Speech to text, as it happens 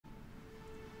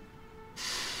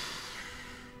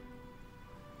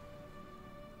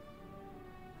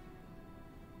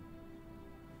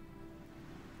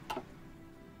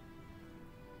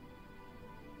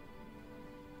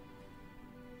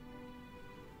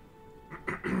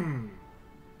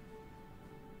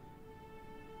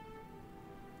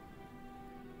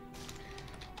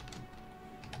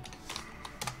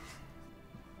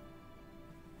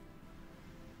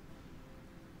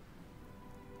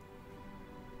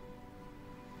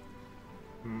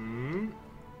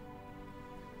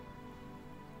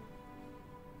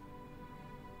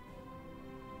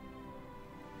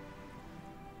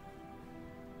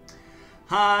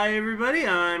Hi everybody,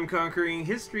 I'm Conquering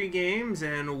History Games,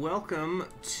 and welcome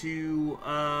to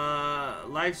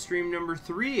live stream number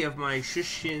 3 of my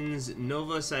Shuksin's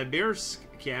Novosibirsk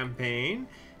campaign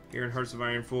here in Hearts of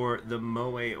Iron for the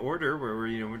MOE Order, where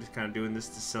we're just kind of doing this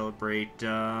to celebrate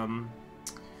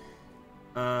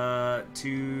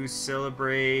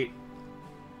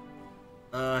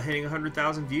hitting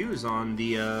 100,000 views on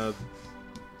the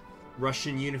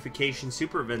Russian Unification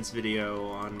Super Events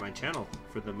video on my channel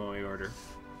for the MOE Order.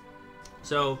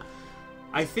 So,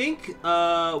 I think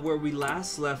where we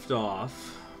last left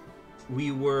off,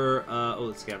 we were... oh,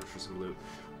 let's scavenge for some loot.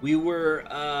 We were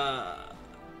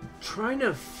trying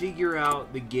to figure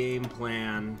out the game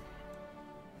plan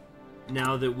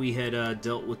now that we had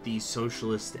dealt with the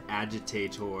socialist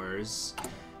agitators.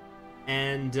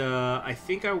 And I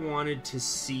think I wanted to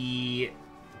see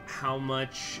how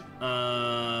much...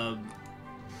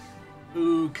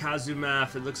 ooh,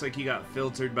 Kazumaf, it looks like you got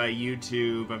filtered by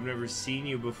YouTube. I've never seen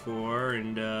you before,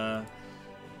 and,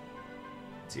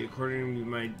 see, according to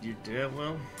my...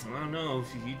 well, I don't know.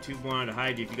 If YouTube wanted to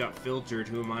hide you, if you got filtered,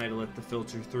 who am I to let the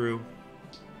filter through?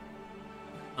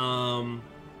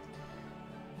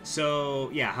 So,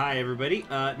 yeah, hi, everybody.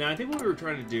 Now, I think what we were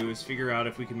trying to do is figure out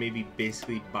if we could maybe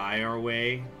basically buy our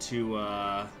way to,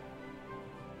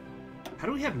 how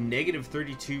do we have negative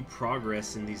 32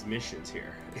 progress in these missions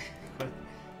here?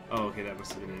 Oh, okay, that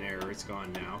must have been an error. It's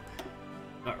gone now.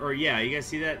 Or, yeah, you guys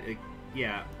see that?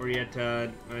 Yeah, we're at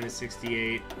minus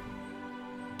 68.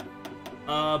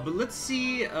 But let's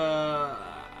see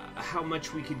how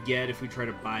much we could get if we try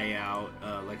to buy out,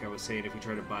 like I was saying, if we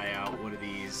try to buy out one of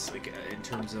these, like, in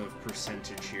terms of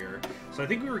percentage here. So I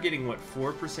think we were getting, what,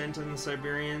 4% on the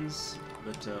Siberians?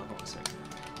 But, hold on a second.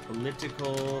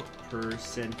 Political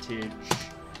percentage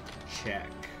check.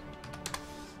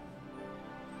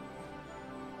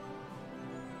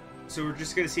 So we're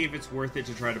just going to see if it's worth it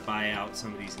to try to buy out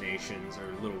some of these nations,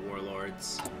 or little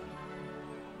warlords.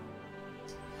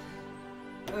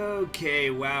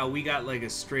 Okay, wow, we got like a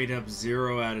straight up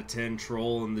 0 out of 10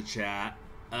 troll in the chat.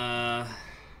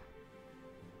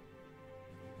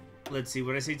 Let's see,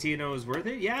 would I say TMO is worth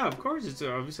it? Yeah, of course, it's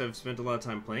obviously I've spent a lot of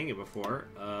time playing it before.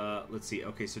 Let's see,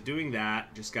 okay, so doing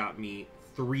that just got me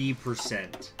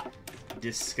 3%.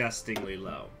 Disgustingly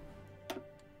low.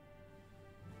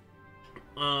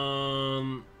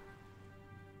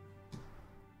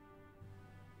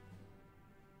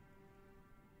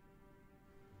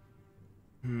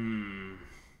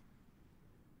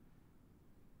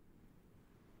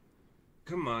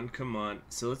 Come on, come on.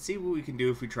 So let's see what we can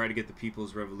do if we try to get the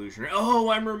People's Revolution. Oh,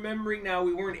 I'm remembering now.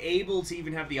 We weren't able to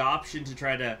even have the option to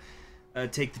try to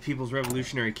take the People's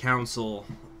Revolutionary Council.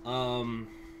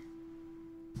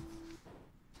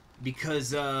 Because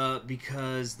the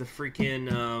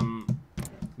freaking,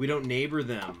 we don't neighbor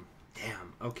them.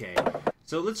 Damn, okay.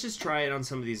 So let's just try it on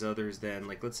some of these others then.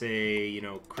 Like, let's say, you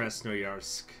know,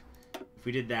 Krasnoyarsk. If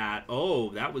we did that, oh,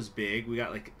 that was big. We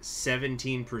got like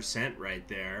 17% right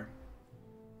there.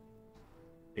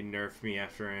 They nerfed me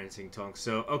after annexing Tonk.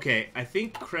 So, okay, I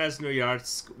think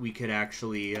Krasnoyarsk we could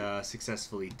actually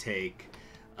successfully take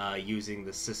using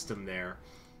the system there.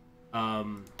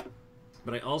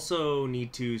 But I also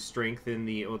need to strengthen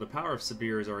the... oh, the power of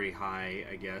Sibir is already high,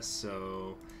 I guess,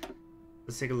 so...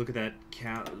 let's take a look at that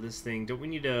this thing. Don't we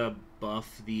need to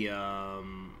buff the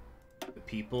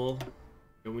people?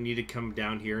 Don't we need to come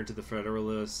down here into the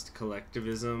Federalist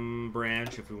Collectivism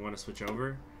branch if we want to switch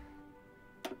over?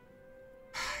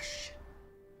 Shit.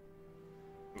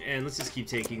 And let's just keep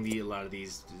taking a lot of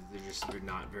these. They're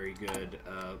not very good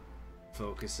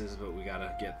focuses, but we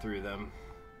gotta get through them.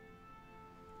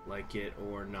 Like it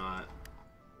or not.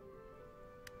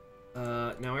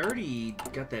 Now I already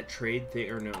got that trade thing,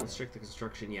 or no, let's check the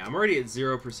construction. Yeah, I'm already at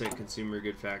 0% consumer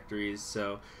good factories,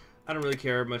 so I don't really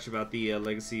care much about the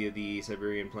legacy of the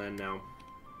Siberian plan now.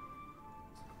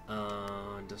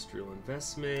 Industrial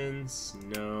investments,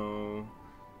 no.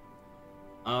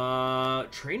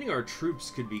 Training our troops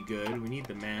could be good. We need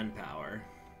the manpower.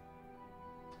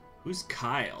 Who's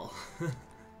Kyle?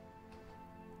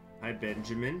 Hi,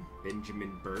 Benjamin.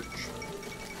 Benjamin Birch.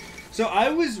 So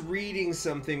I was reading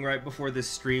something right before this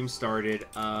stream started.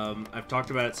 I've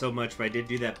talked about it so much, but I did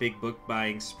do that big book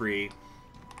buying spree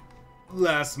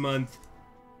last month.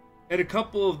 And a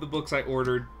couple of the books I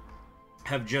ordered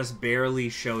have just barely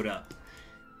showed up.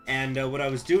 And what I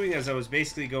was doing is I was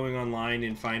basically going online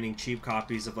and finding cheap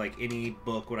copies of like any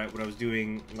book. What I was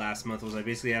doing last month was I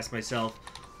basically asked myself,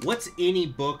 what's any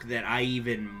book that I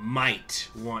even might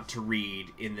want to read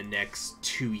in the next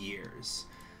 2 years?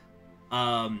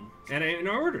 And I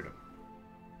ordered them.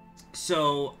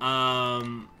 So,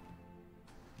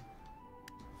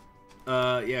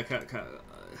 yeah,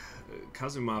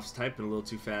 Kazumov's typing a little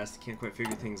too fast. Can't quite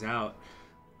figure things out.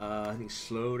 I think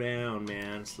slow down,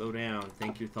 man. Slow down.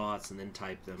 Think your thoughts and then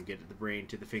type them. Get the brain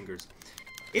to the fingers.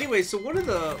 Anyway, so one of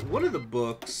the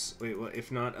books. Wait, well,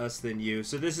 if not us, then you.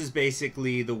 So this is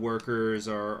basically the workers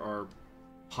are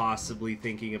possibly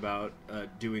thinking about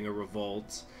doing a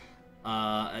revolt.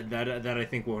 That I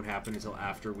think won't happen until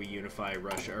after we unify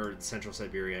Russia or Central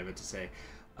Siberia. I meant to say.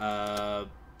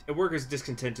 Workers'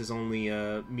 discontent is only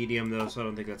medium though, so I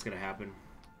don't think that's gonna happen.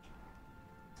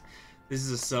 This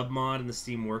is a sub-mod in the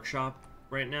Steam Workshop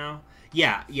right now.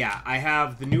 Yeah, I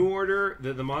have the New Order.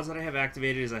 The mods that I have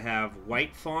activated is I have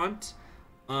White Font,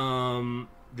 the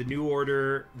New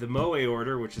Order, the Moe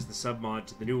Order, which is the sub-mod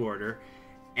to the New Order,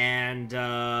 and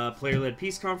player-led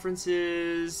peace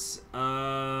conferences,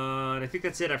 and I think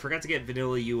that's it. I forgot to get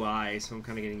Vanilla UI, so I'm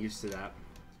kind of getting used to that.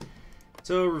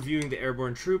 So, reviewing the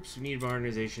airborne troops, we need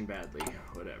modernization badly.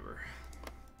 Whatever.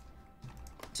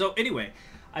 So, anyway,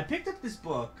 I picked up this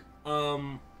book,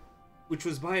 which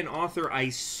was by an author I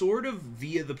sort of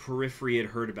via the periphery had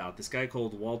heard about. This guy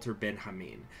called Walter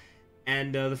Benjamin.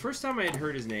 And the first time I had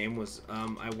heard his name was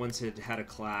I once had a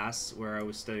class where I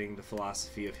was studying the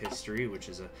philosophy of history, which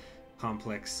is a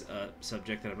complex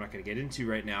subject that I'm not going to get into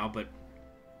right now. But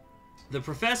the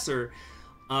professor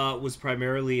was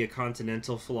primarily a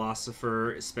continental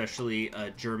philosopher, especially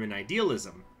German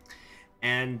idealism.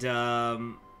 And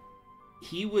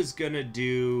he was going to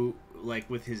do, like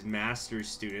with his master's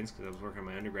students, because I was working on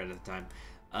my undergrad at the time,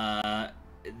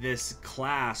 this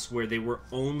class where they were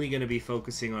only going to be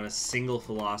focusing on a single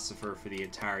philosopher for the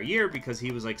entire year, because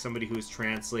he was like somebody who was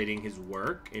translating his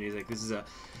work, and he's like, this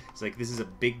is a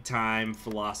big time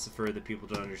philosopher that people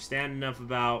don't understand enough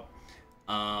about,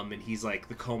 and he's like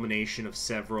the culmination of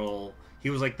several.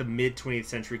 He was like the mid 20th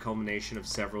century culmination of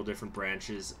several different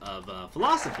branches of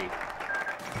philosophy.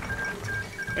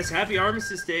 Yes, happy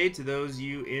Armistice Day to those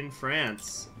you in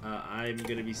France. I'm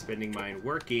going to be spending mine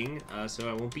working, so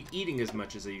I won't be eating as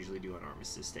much as I usually do on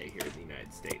Armistice Day here in the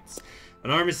United States.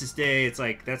 On Armistice Day, it's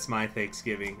like, that's my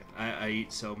Thanksgiving. I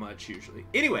eat so much usually.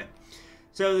 Anyway,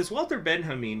 so this Walter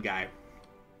Benjamin guy,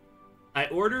 I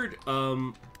ordered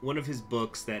one of his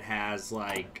books that has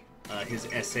like his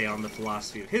essay on the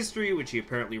philosophy of history, which he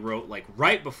apparently wrote like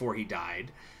right before he died.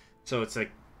 So it's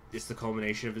like, it's the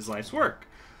culmination of his life's work.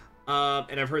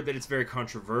 And I've heard that it's very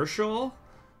controversial,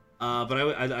 but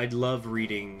I'd love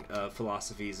reading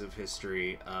philosophies of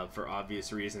history for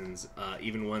obvious reasons.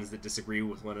 Even ones that disagree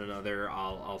with one another,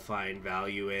 I'll find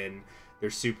value in. They're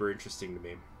super interesting to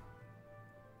me.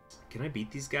 Can I beat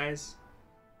these guys?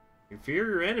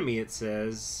 Inferior enemy, it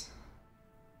says.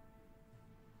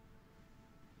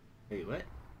 Wait, what?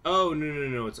 Oh,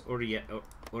 no, it's Orietia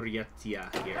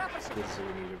here. This is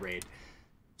what we need to raid.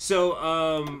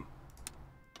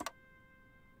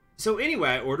 So anyway,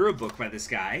 I order a book by this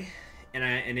guy,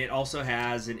 and it also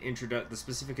has an the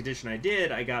specific edition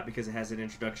I got because it has an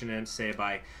introduction essay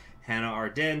by Hannah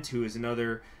Arendt, who is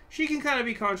another. She can kind of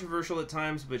be controversial at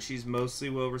times, but she's mostly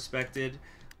well respected.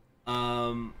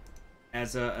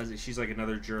 She's like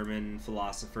another German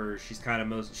philosopher. She's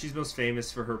most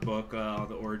famous for her book on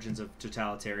the origins of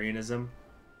totalitarianism.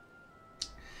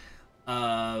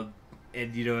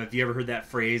 And you know, have you ever heard that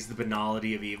phrase, the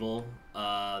banality of evil?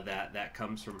 That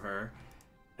comes from her.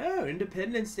 Oh,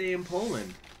 Independence Day in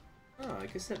Poland. Oh, I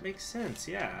guess that makes sense,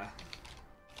 yeah.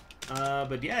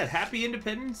 But yeah, happy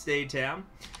Independence Day, Tam.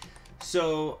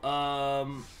 So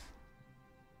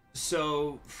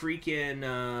freaking,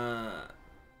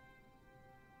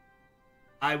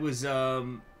 I was, yeah,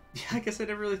 I guess I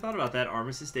never really thought about that.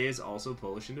 Armistice Day is also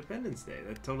Polish Independence Day.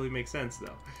 That totally makes sense,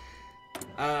 though.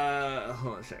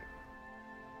 Hold on a sec.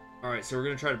 Alright, so we're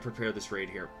going to try to prepare this raid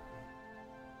here.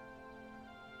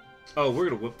 Oh, we're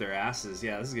going to whoop their asses.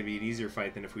 Yeah, this is going to be an easier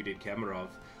fight than if we did Kemerov.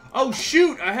 Oh,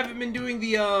 shoot! I haven't been doing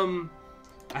the, I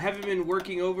haven't been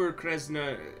working over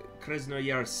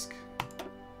Krasnoyarsk.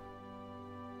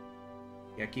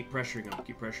 Yeah, keep pressuring them.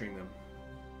 Keep pressuring them.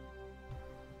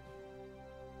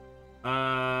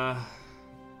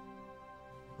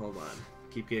 Hold on.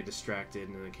 Keep getting distracted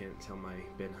and I can't tell my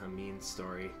Benjamin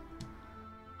story.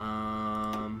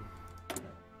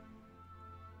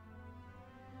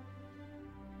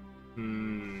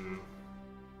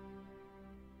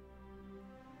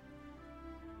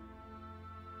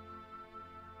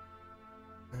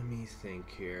 me think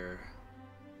here.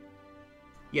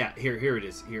 Yeah, here it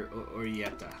is. Here,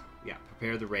 Orietta. Yeah,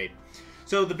 prepare the raid.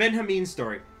 So, the Ben Hameen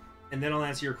story. And then I'll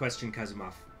answer your question,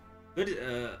 Kazumov. Good,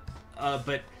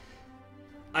 but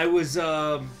I was,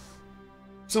 So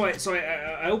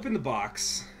I opened the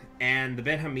box, and the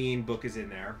Ben Hameen book is in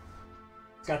there.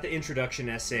 It's got the introduction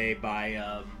essay by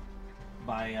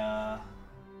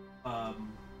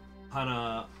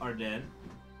Hannah Arden.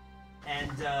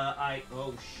 And,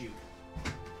 oh, shoot.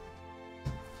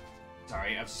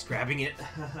 Sorry, I was just grabbing it.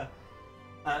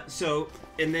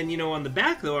 And then, you know, on the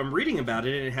back, though, I'm reading about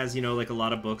it, and it has, you know, like a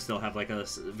lot of books, they'll have, like, a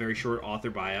very short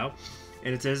author bio.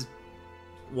 And it says,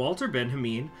 Walter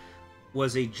Benjamin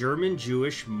was a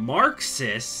German-Jewish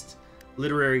Marxist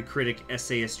literary critic,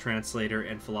 essayist, translator,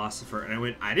 and philosopher. And I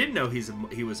went, I didn't know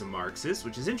he was a Marxist,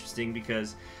 which is interesting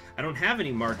because I don't have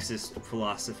any Marxist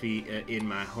philosophy in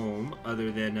my home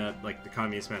other than, like, the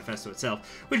Communist Manifesto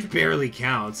itself, which barely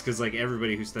counts, because, like,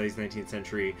 everybody who studies 19th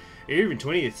century, or even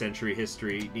 20th century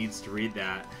history needs to read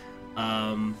that.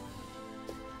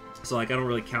 So, like, I don't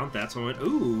really count that, so I went,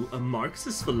 ooh, a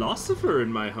Marxist philosopher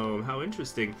in my home, how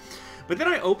interesting. But then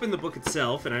I opened the book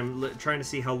itself, and I'm trying to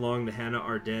see how long the Hannah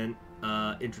Arendt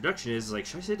introduction is. Like,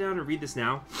 should I sit down and read this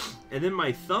now? And then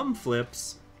my thumb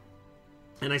flips,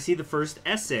 and I see the first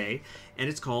essay, and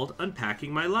it's called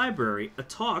Unpacking My Library, a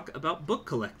talk about book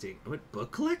collecting. I went,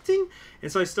 book collecting?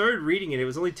 And so I started reading it. It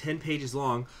was only 10 pages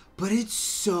long, but it's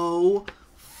so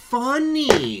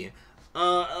funny.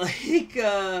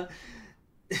 And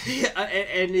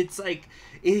it's like,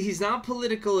 he's not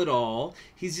political at all.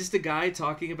 He's just a guy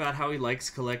talking about how he likes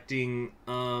collecting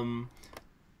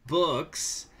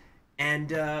books.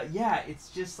 And, yeah, it's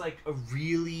just, like, a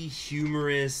really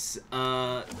humorous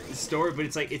story, but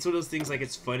it's, like, it's one of those things, like,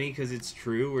 it's funny because it's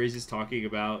true, where he's just talking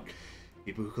about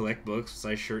people who collect books,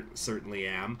 which I certainly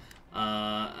am,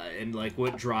 and, like,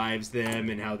 what drives them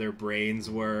and how their brains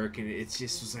work, and it's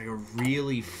just like, a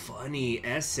really funny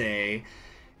essay,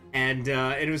 and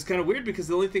it was kind of weird because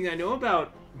the only thing I know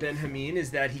about Ben Hameen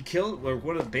is that he killed, or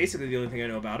basically the only thing I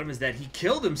know about him is that he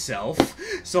killed himself.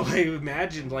 So I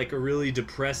imagined like a really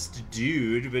depressed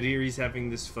dude, but here he's having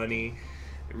this funny,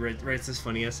 writes this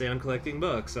funny essay on collecting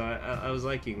books. So I was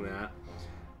liking that.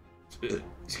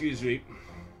 Excuse me.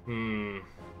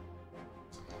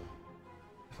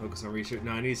 Focus on research.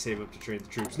 No, I need to save up to train the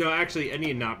troops. No, actually, I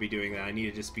need to not be doing that. I need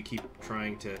to just keep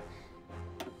trying to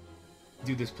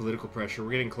do this political pressure.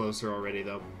 We're getting closer already,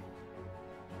 though.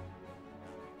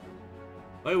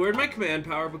 Wait, where'd my command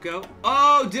power book go?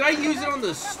 Oh, did I use it on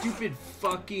the stupid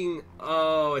fucking...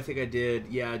 Oh, I think I did.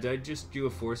 Yeah, did I just do a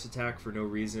force attack for no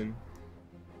reason?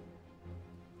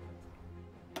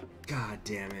 God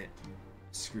damn it.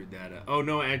 Screwed that up. Oh,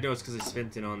 no, I know it's because I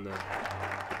spent it on the...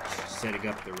 setting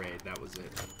up the raid. That was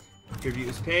it. Tribute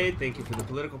was paid. Thank you for the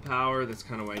political power. That's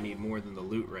kind of why I need more than the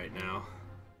loot right now.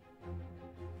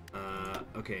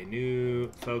 Okay,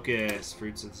 new focus.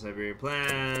 Fruits of the Siberian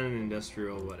Plan.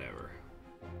 Industrial, whatever.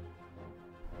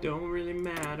 Don't really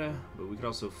matter, but we could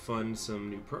also fund some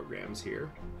new programs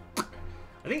here.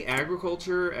 I think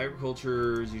agriculture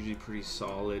is usually pretty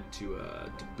solid to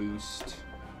boost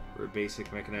for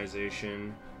basic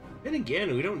mechanization. Then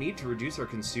again, we don't need to reduce our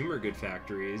consumer good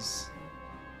factories.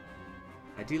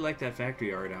 I do like that factory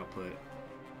yard output.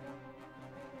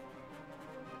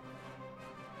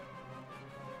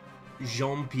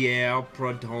 Jean-Pierre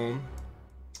Proudhon.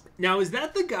 Now, is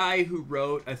that the guy who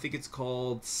wrote, I think it's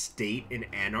called State and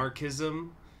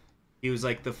Anarchism? He was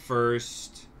like the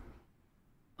first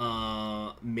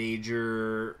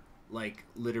major like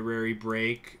literary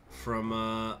break from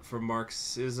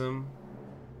Marxism.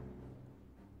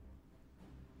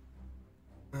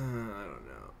 I don't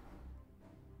know.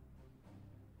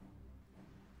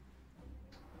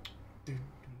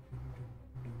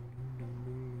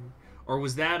 Or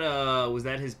was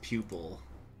that his pupil?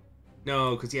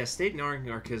 No, because yeah, State and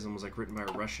Anarchism was like written by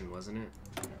a Russian, wasn't it?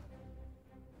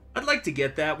 I'd like to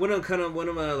get that. One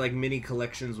of my like mini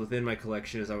collections within my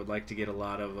collection is I would like to get a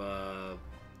lot of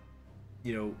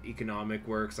you know, economic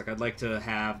works. Like I'd like to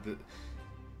have the,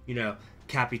 you know,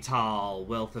 Capital,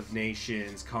 Wealth of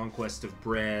Nations, Conquest of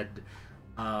Bread,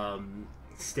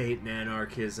 State and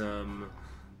Anarchism,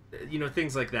 you know,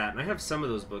 things like that. And I have some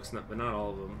of those books, but not all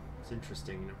of them. It's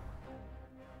interesting.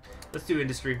 Let's do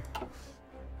industry.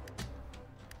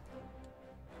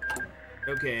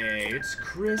 Okay, it's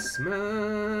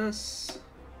Christmas.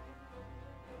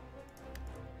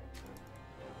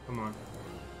 Come on.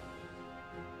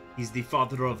 He's the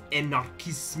father of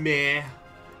anarchisme.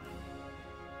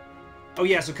 Oh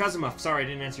yeah, so Kazumov, sorry I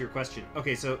didn't answer your question.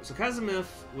 Okay, so Kazumov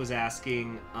was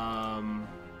asking,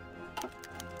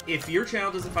 if your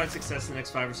channel doesn't find success in the next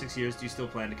 5 or 6 years, do you still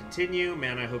plan to continue?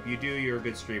 Man, I hope you do. You're a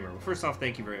good streamer. Well, first off,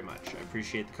 thank you very much. I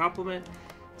appreciate the compliment.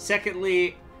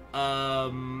 Secondly,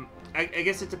 I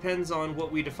guess it depends on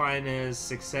what we define as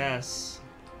success.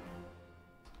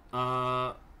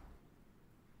 Let's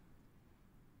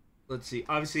see.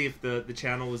 Obviously, if the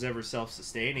channel was ever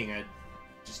self-sustaining, I'd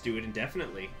just do it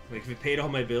indefinitely. Like, if it paid all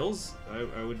my bills,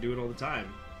 I would do it all the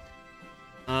time.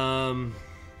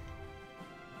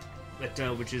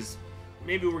 Which is,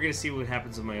 maybe we're gonna see what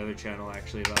happens on my other channel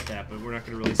actually about that, but we're not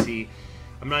gonna really see.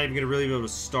 I'm not even gonna really be able to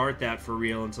start that for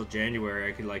real until January.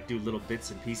 I could like do little bits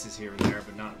and pieces here and there,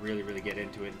 but not really get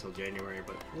into it until January.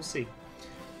 But we'll see.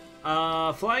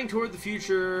 Flying toward the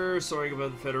future, soaring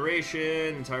above the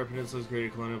Federation, entire peninsula's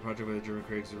created colonial project by the German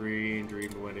Kriegsmarine,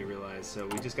 dreamed when they realized. So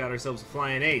we just got ourselves a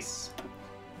flying ace.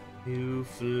 Who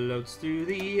floats through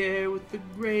the air with the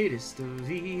greatest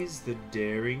of ease, the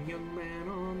daring young man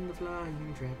on the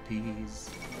flying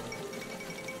trapeze.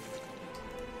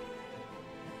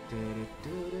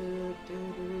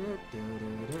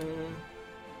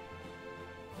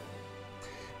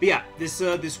 But yeah,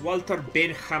 this Walter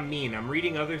Benjamin. I'm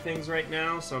reading other things right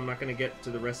now, so I'm not going to get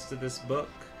to the rest of this book.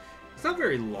 It's not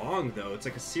very long, though. It's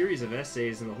like a series of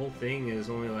essays, and the whole thing is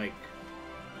only like,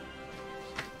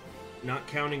 not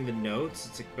counting the notes,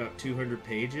 it's like about 200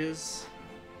 pages.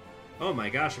 Oh my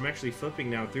gosh, I'm actually flipping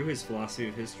now through his philosophy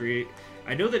of history.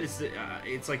 I know that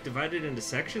it's like divided into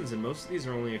sections, and most of these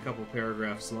are only a couple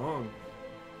paragraphs long.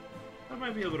 I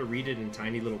might be able to read it in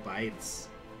tiny little bites.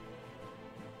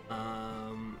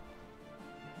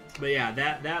 But yeah,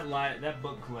 that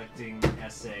book collecting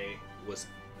essay was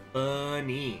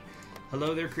funny.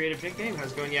 Hello there, creative nickname.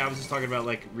 How's it going? Yeah, I was just talking about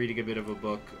like reading a bit of a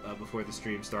book before the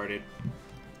stream started.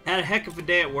 Had a heck of a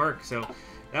day at work, so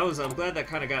that was. I'm glad that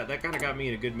kind of got me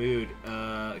in a good mood.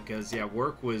 Because yeah,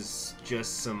 work was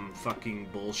just some fucking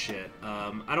bullshit.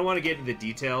 I don't want to get into the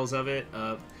details of it.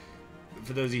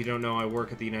 For those of you who don't know, I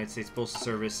work at the United States Postal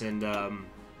Service, and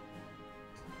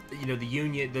you know, the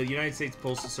United States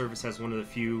Postal Service has one of the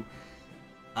few.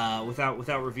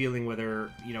 Without revealing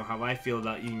whether, you know, how I feel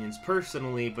about unions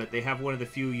personally, but they have one of the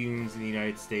few unions in the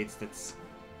United States that's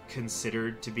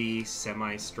considered to be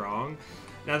semi-strong.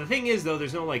 Now, the thing is, though,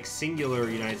 there's no, like, singular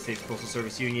United States Postal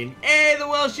Service union. Hey, the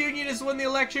Welsh Unionists won the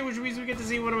election, which means we get to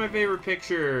see one of my favorite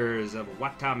pictures of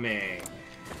Watame.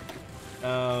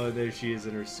 Oh, there she is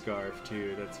in her scarf,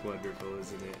 too. That's wonderful,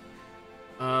 isn't it?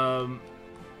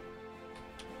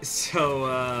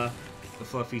 The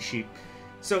fluffy sheep.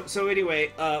 So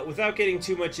anyway, without getting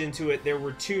too much into it, there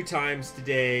were 2 times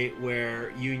today where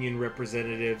union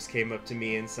representatives came up to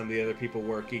me and some of the other people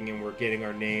working, and were getting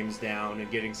our names down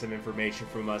and getting some information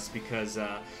from us, because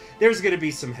there's going to be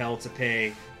some hell to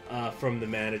pay from the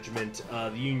management.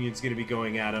 The union's going to be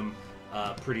going at them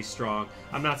pretty strong.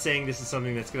 I'm not saying this is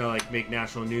something that's going to like make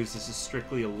national news. This is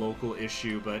strictly a local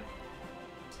issue, but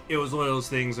it was one of those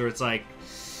things where it's like,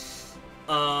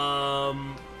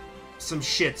 some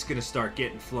shit's gonna start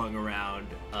getting flung around,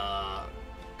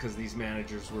 because these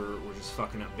managers were just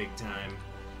fucking up big time.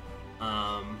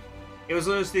 It was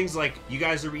one of those things like, you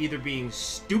guys are either being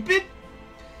stupid,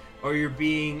 or you're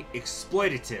being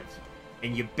exploitative,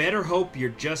 and you better hope you're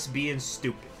just being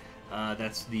stupid.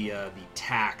 That's the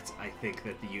tact, I think,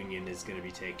 that the union is gonna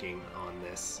be taking on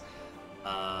this.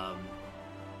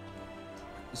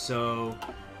 So,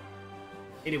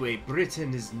 anyway,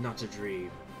 Britain is not a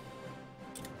dream.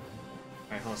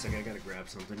 Alright, hold on a second, I gotta grab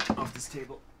something off this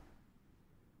table.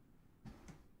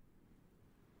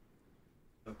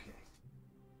 Okay.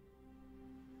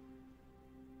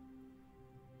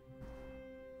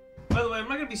 By the way, I'm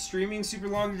not gonna be streaming super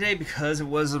long today because it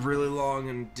was a really long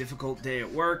and difficult day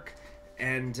at work,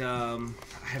 and I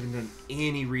haven't done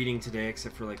any reading today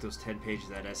except for like those 10 pages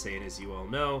of that essay, and as you all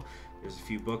know, there's a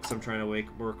few books I'm trying to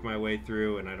work my way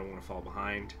through, and I don't want to fall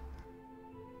behind.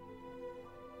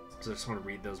 So I just want to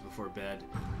read those before bed.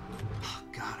 Oh,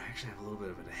 God, I actually have a little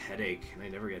bit of a headache, and I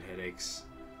never get headaches.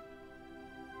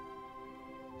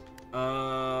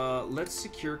 Let's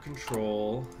secure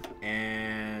control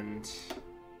and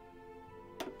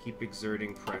keep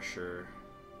exerting pressure.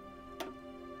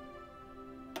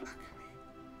 Fuck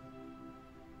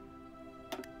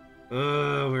me.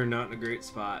 We're not in a great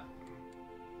spot.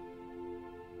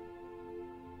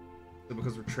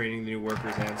 Because we're training the new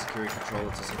workers and securing control,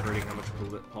 it's just hurting how much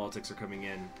politics are coming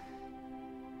in.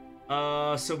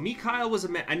 So Mikhail was a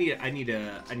man. I need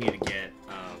to get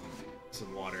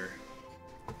some water.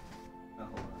 Oh,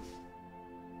 hold on.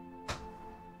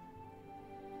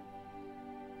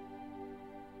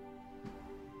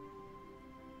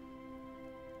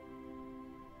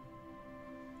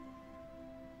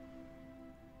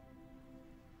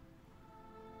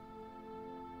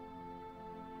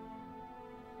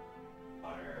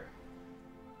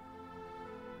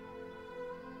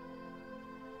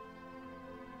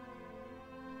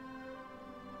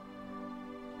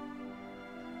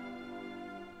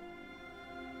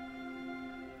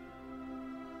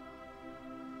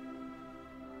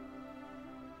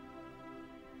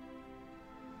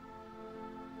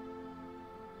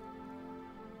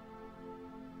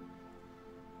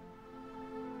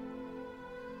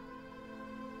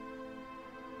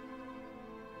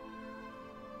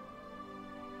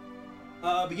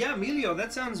 But yeah, Emilio,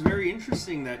 that sounds very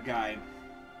interesting, that guy.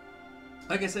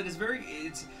 Like I said,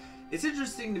 it's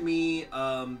interesting to me,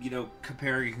 you know,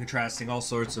 comparing and contrasting all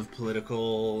sorts of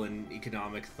political and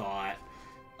economic thought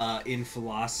in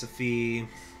philosophy.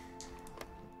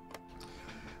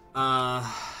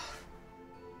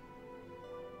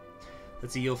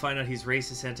 Let's see, you'll find out he's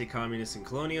racist, anti-communist, and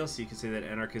colonial, so you can say that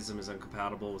anarchism is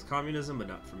incompatible with communism, but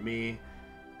not for me.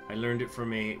 I learned it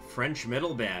from a French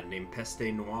metal band named Peste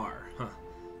Noire. Huh.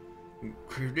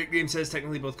 Nickname says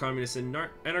technically both communists and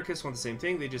anarchists want the same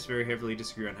thing, they just very heavily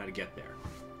disagree on how to get there.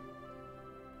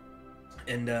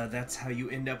 And that's how you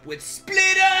end up with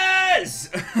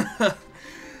splitters!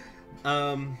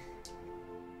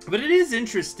 But it is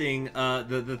interesting,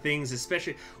 the things,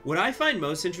 especially... What I find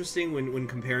most interesting when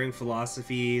comparing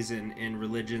philosophies and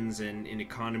religions and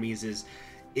economies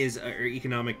or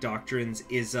economic doctrines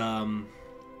is when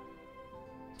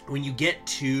you get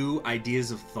two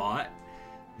ideas of thought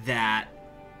that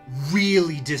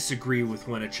really disagree with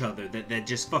one another, that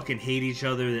just fucking hate each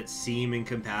other, that seem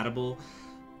incompatible,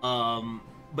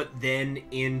 but then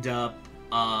end up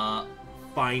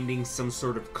finding some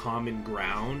sort of common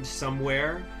ground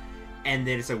somewhere, and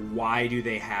then it's like, why do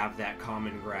they have that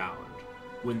common ground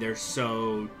when they're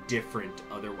so different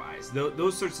otherwise?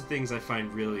 Those sorts of things I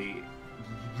find really,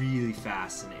 really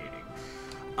fascinating.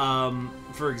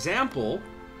 For example,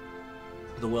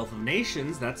 The Wealth of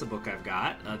Nations, that's a book I've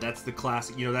got. That's the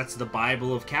classic, you know, that's the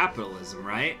Bible of capitalism,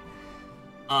 right?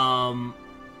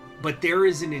 But there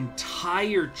is an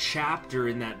entire chapter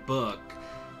in that book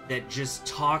that just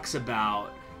talks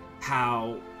about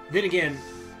how, then again,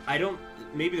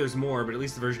 maybe there's more, but at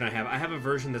least the version I have a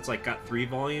version that's like got 3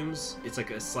 volumes. It's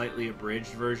like a slightly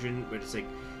abridged version, but it's like,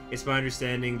 it's my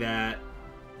understanding that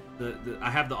I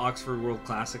have the Oxford World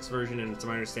Classics version, and it's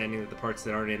my understanding that the parts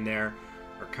that aren't in there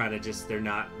are kind of just, they're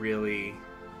not really,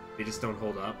 they just don't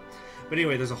hold up. But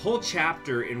anyway, there's a whole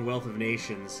chapter in Wealth of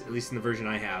Nations, at least in the version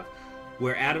I have,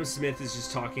 where Adam Smith is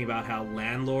just talking about how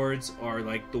landlords are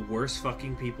like the worst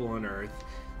fucking people on earth.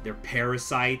 They're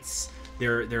parasites.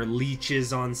 They're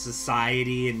leeches on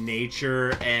society and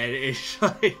nature, and it's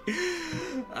like,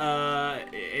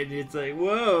 and it's like,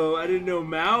 whoa! I didn't know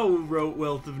Mao wrote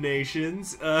Wealth of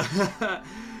Nations.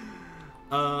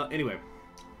 Anyway,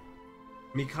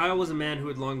 Mikhail was a man who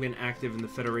had long been active in the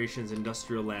Federation's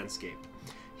industrial landscape.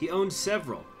 He owned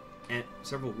several. And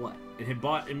several what? And had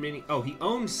bought in many... Oh, he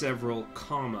owned several,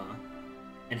 comma,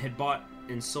 and had bought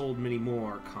and sold many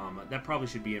more, comma. That probably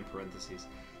should be in parentheses.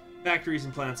 Factories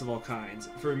and plants of all kinds.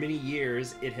 For many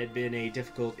years, it had been a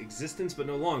difficult existence, but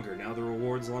no longer. Now the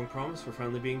rewards long promised were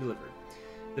finally being delivered.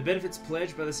 The benefits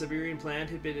pledged by the Siberian plant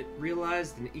had been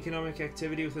realized, and economic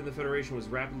activity within the Federation was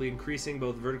rapidly increasing,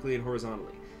 both vertically and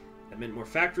horizontally. That meant more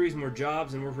factories, more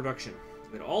jobs, and more production.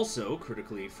 But also,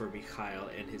 critically for Mikhail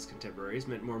and his contemporaries,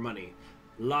 meant more money.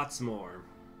 Lots more.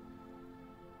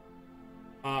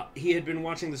 He had been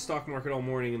watching the stock market all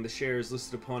morning, and the shares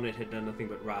listed upon it had done nothing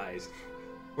but rise.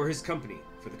 For his company,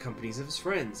 for the companies of his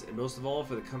friends, and most of all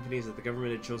for the companies that the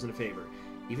government had chosen to favor.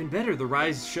 Even better, the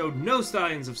rise showed no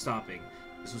signs of stopping.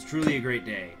 This was truly a great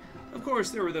day. Of course,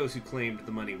 there were those who claimed that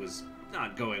the money was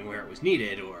not going where it was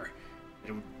needed, or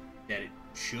that it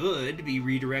should be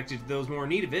redirected to those more in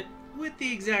need of it, with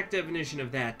the exact definition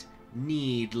of that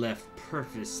need left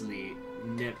purposely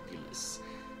nebulous.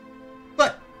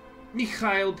 But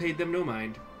Mikhail paid them no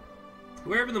mind.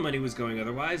 Wherever the money was going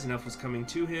otherwise, enough was coming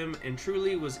to him, and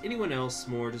truly, was anyone else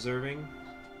more deserving?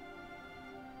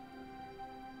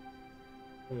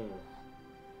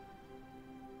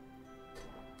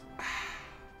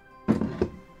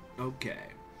 Okay.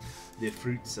 The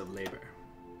fruits of labor.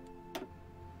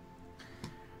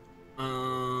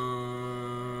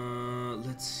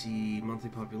 Let's see. Monthly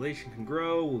population can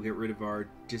grow. We'll get rid of our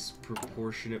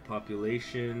disproportionate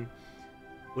population.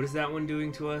 What is that one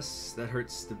doing to us? That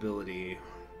hurts stability.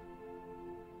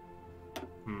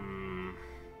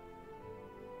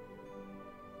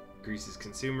 Increases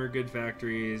consumer good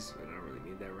factories. I don't really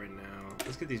need that right now.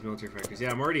 Let's get these military factories.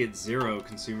 Yeah, I'm already at 0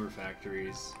 consumer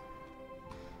factories.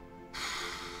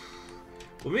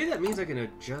 Well, maybe that means I can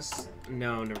adjust...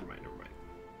 No, never mind, never mind.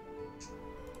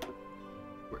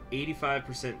 We're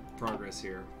 85% progress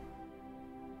here.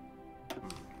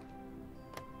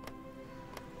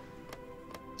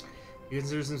 He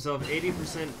considers himself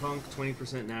 80% punk,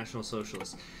 20% National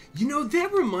Socialist. You know,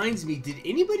 that reminds me, did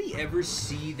anybody ever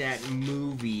see that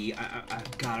movie?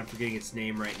 God, I'm forgetting its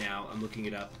name right now. I'm looking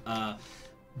it up. I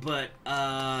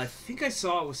think I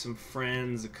saw it with some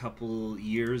friends a couple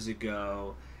years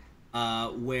ago,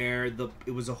 where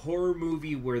it was a horror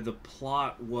movie where the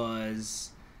plot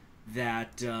was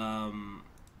that, hold on,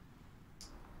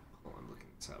 I'm looking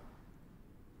So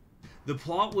the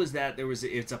plot was that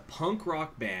it's a punk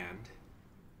rock band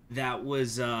that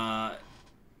was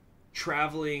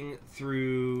traveling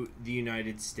through the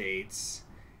United States,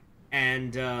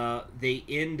 and they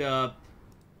end up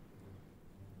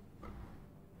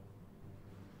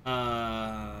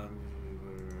at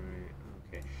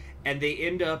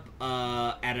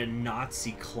a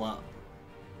Nazi club,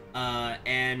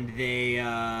 and they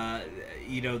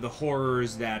you know, the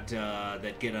horrors that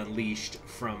get unleashed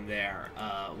from there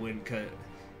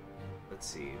let's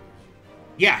see.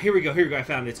 Yeah, here we go. I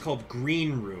found it. It's called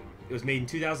Green Room. It was made in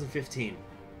 2015.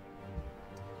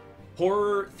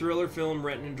 Horror thriller film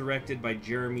written and directed by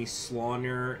Jeremy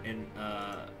Slaughter. And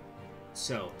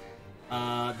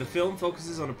the film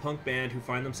focuses on a punk band who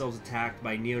find themselves attacked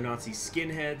by neo-Nazi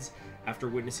skinheads after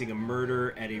witnessing a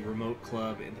murder at a remote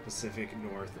club in the Pacific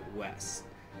Northwest.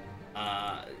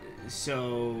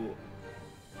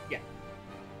 Yeah.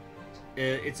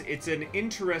 It's an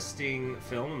interesting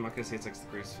film. I'm not gonna say it's like the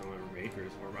greatest film ever made.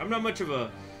 I'm not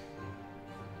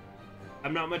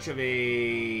much of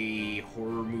a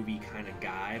horror movie kind of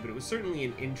guy, but it was certainly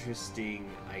an interesting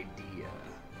idea.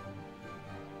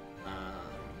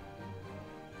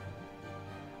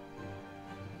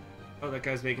 Oh, that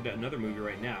guy's making another movie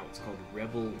right now. It's called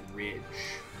Rebel Ridge.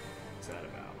 What's that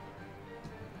about?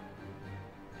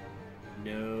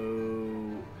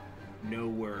 No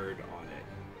word on it.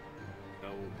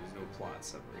 There's no plot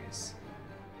summaries.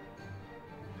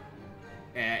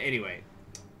 Anyway.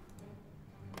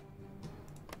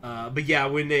 But yeah,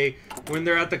 when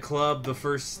they're at the club, the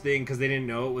first thing, because they didn't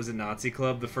know it was a Nazi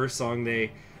club, the first song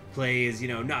they play is, you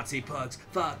know, Nazi punks,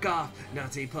 fuck off,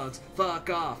 Nazi punks,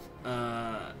 fuck off.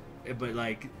 But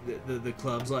like the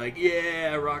club's like,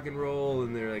 yeah, rock and roll,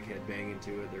 and they're like headbanging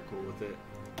to it. They're cool with it.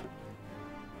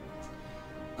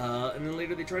 And then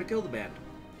later they try to kill the band.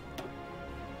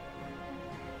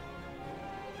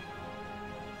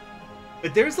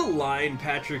 But there's a line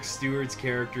Patrick Stewart's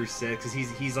character said, because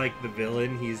he's like the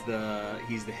villain, he's the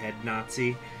head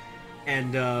Nazi,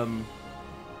 and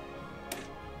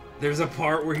there's a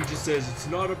part where he just says, it's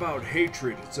not about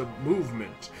hatred, it's a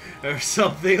movement, or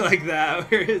something like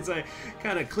that, where it's like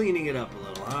kind of cleaning it up a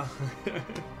little, huh?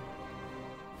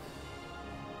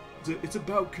 It's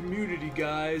about community,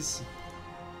 guys.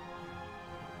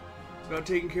 It's about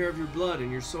taking care of your blood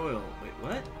and your soil. Wait,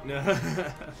 what? No.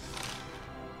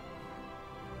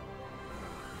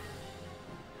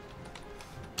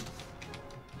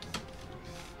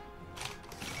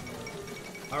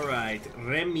 Alright,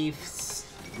 Ramphis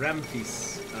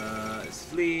is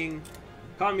fleeing.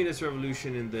 Communist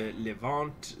revolution in the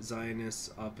Levant.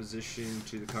 Zionist opposition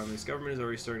to the communist government is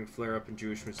already starting to flare up in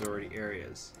Jewish majority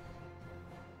areas.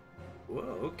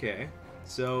 Whoa, okay.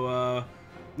 So,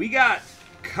 we got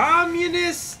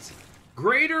communist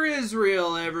Greater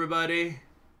Israel, everybody.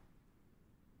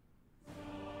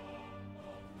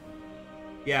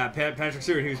 Yeah, Patrick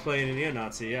Stewart, he was playing a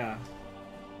neo-Nazi, yeah.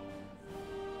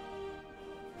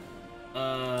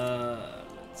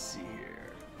 Let's see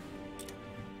here.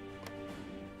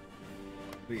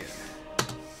 But yeah.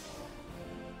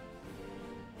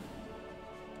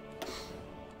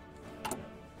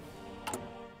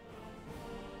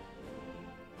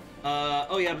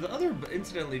 Oh yeah, but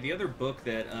incidentally, the other book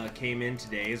that came in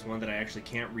today is one that I actually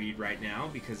can't read right now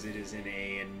because it is in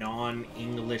a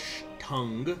non-English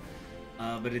tongue.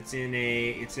 But it's in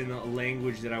a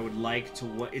language that I would like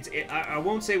to I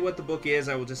won't say what the book is.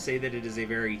 I will just say that it is a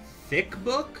very thick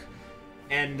book,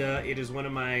 and it is one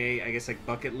of my, I guess, like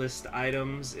bucket list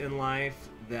items in life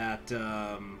that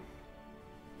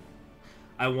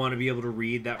I want to be able to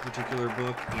read that particular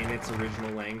book in its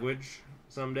original language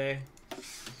someday.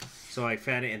 So I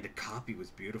found it, and the copy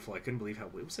was beautiful. I couldn't believe how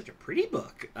it was such a pretty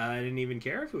book. I didn't even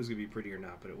care if it was gonna be pretty or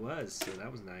not, but it was. So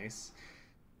that was nice.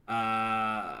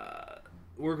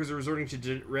 Workers are resorting to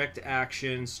direct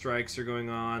action. Strikes are going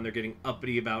on. They're getting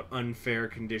uppity about unfair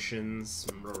conditions.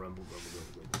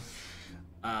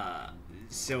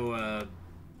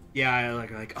 Yeah, I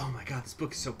like, oh my god, this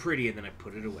book is so pretty, and then I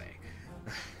put it away.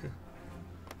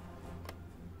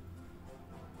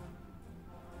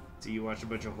 So you watch a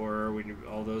bunch of horror when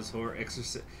all those horror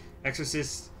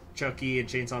Exorcist, Chucky, and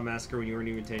Chainsaw Massacre when you weren't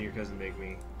even 10. Your cousin begged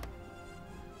me.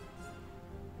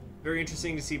 Very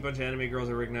interesting to see a bunch of anime girls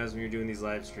I recognize when you're doing these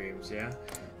live streams, yeah?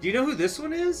 Do you know who this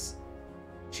one is?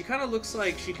 She kind of looks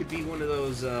like she could be one of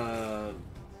those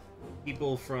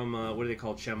people from, what are they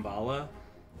called, Shambhala?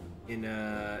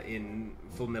 In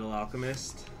Full Metal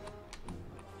Alchemist?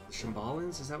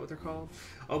 Shambalans? Is that what they're called?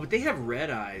 Oh, but they have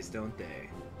red eyes, don't they?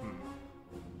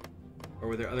 Or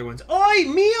were there other ones? Oi,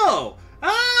 Mio!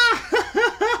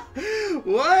 Ah!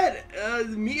 What?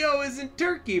 Mio isn't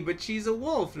turkey, but she's a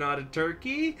wolf, not a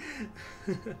turkey.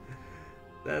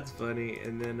 That's funny.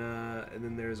 And then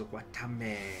there's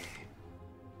Watame.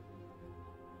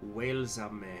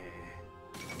 Whalesame.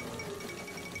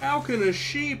 How can a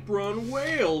sheep run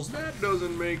whales? That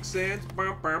doesn't make sense.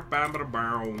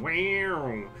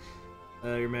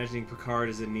 You're imagining Picard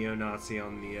as a neo-Nazi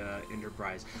on the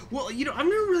Enterprise. Well, you know, I've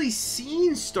never really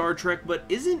seen Star Trek,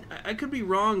 but I could be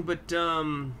wrong, but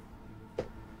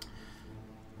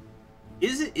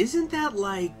isn't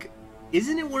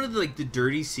it one of the, like, the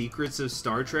dirty secrets of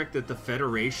Star Trek that the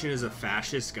Federation is a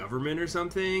fascist government or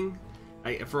something?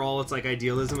 For all its, like,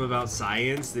 idealism about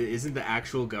science, isn't the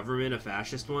actual government a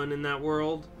fascist one in that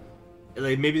world?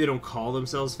 Like, maybe they don't call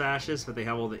themselves fascists, but they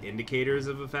have all the indicators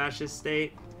of a fascist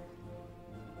state.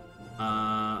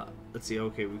 Let's see.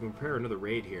 Okay, we can prepare another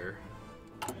raid here.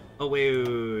 Oh,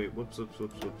 wait. Whoops. I've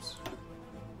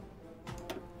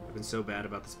been so bad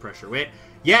about this pressure. Wait.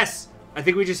 Yes! I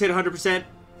think we just hit 100%.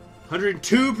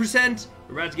 102%!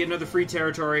 We're about to get another free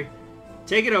territory.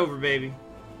 Take it over, baby.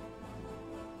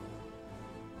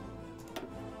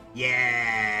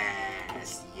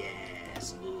 Yes! Good.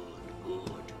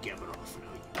 Kemerov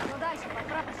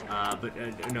now. But,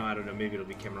 no, I don't know. Maybe it'll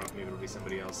be Kemerov. Maybe it'll be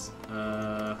somebody else.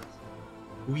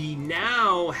 We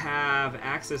now have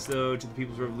access, though, to the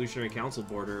People's Revolutionary Council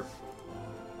border.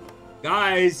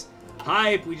 Guys,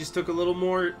 hype! We just took a little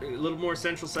more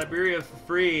Central Siberia for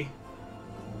free.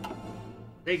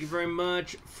 Thank you very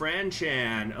much,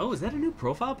 Franchan. Oh, is that a new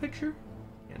profile picture?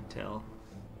 Can't tell.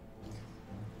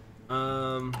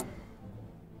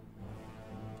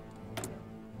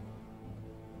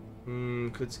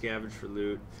 Could scavenge for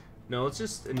loot. No, let's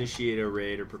just initiate a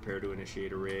raid or prepare to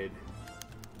initiate a raid.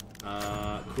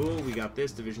 Cool, we got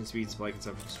this. Division speed, supply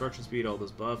consumption, construction speed, all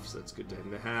those buffs. That's good to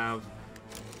have.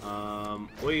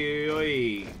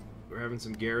 Oi. We're having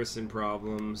some garrison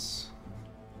problems.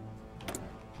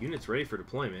 Units ready for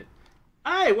deployment.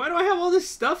 Hey, why do I have all this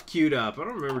stuff queued up? I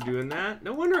don't remember doing that.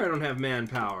 No wonder I don't have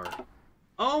manpower.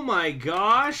 Oh my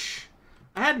gosh!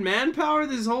 I had manpower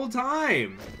this whole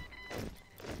time!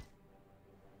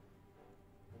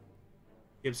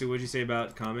 Gipsy, what'd you say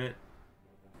about comment?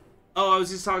 Oh, I was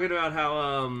just talking about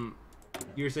how,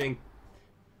 you were saying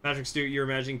Patrick Stewart, you're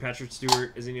imagining Patrick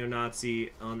Stewart as a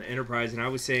neo-Nazi on the Enterprise, and I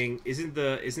was saying, isn't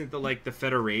the like, the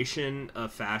Federation a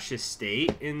fascist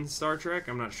state in Star Trek?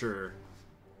 I'm not sure.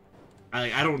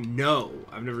 I don't know.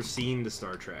 I've never seen the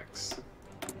Star Treks.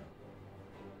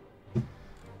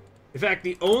 In fact,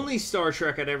 the only Star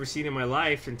Trek I'd ever seen in my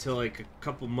life until like a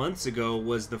couple months ago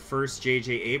was the first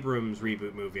J.J. Abrams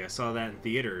reboot movie. I saw that in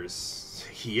theaters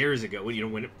years ago,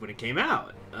 when it came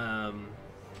out.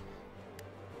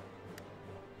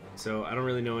 So I don't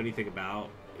really know anything about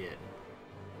it.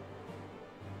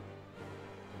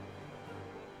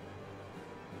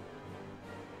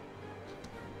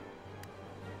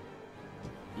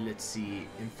 Let's see.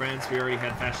 In France, we already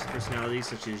had fascist personalities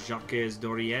such as Jacques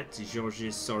Doriot,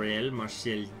 Georges Sorel,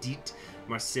 Marcel Diet,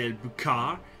 Marcel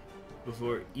Boucard,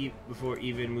 before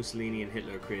even Mussolini and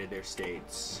Hitler created their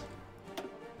states.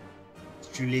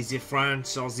 Tu les effrontes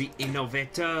sans the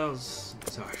innovateurs.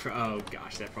 Sorry for, oh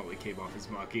gosh, that probably came off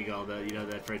as mocking all the,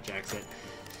 that French accent.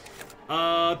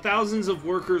 Thousands of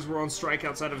workers were on strike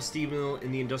outside of a steel mill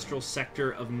in the industrial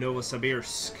sector of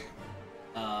Novosibirsk.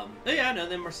 Oh yeah, no,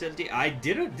 then Marcel Diet.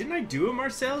 Didn't I do a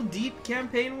Marcel Diet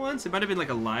campaign once? It might have been like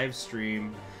a live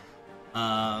stream,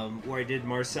 where I did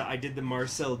the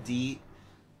Marcel Diet,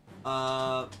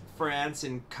 France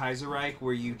and Kaiserreich,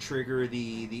 where you trigger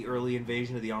the early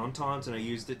invasion of the Entente, and I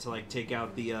used it to like take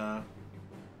out the,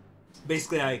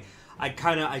 basically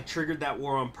I triggered that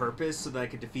war on purpose so that I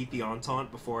could defeat the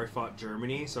Entente before I fought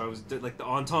Germany, so I was, like, the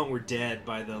Entente were dead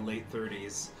by the late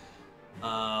 30s.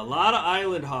 A lot of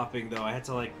island hopping, though. I had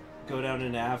to, like, go down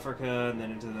into Africa and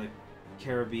then into the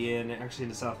Caribbean, actually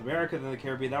into South America, then the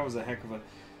Caribbean. That was a heck of a...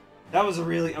 That was a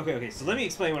really... Okay, so let me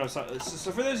explain what I was talking...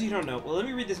 So for those of you who don't know, well, let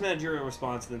me read this managerial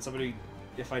response, and then somebody,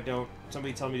 if I don't,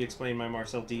 somebody tell me to explain my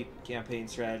Marcel Diet campaign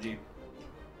strategy.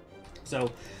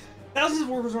 So, thousands of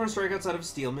workers were on strike outside of a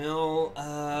steel mill.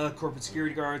 Corporate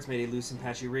security guards made a loose and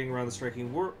patchy ring around the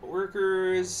striking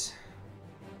workers.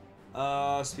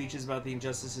 Speeches about the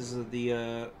injustices of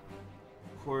the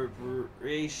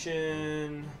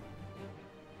corporation.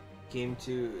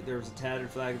 There was a tattered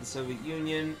flag of the Soviet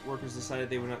Union. Workers decided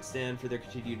they would not stand for their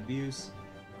continued abuse.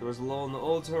 There was a lull in the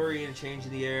auditory and a change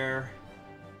in the air.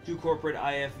 Two corporate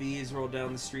IFVs rolled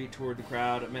down the street toward the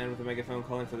crowd. A man with a megaphone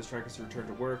calling for the strikers to return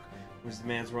to work. As the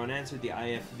demands were unanswered, the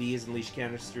IFVs unleashed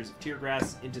canisters of tear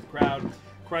gas into the crowd.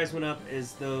 Cries went up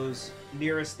as those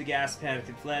nearest the gas panicked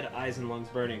and fled, eyes and lungs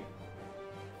burning.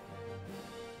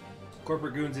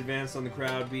 Corporate goons advanced on the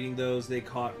crowd, beating those they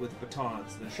caught with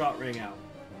batons. The shot rang out.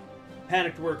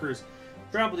 Panicked workers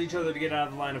trampled each other to get out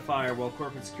of the line of fire, while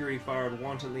corporate security fired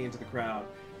wantonly into the crowd.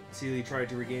 Seeley tried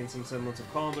to regain some semblance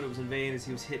of calm, but it was in vain as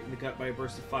he was hit in the gut by a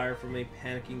burst of fire from a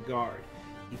panicking guard.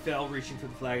 He fell, reaching for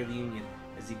the flag of the Union.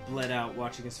 As he bled out,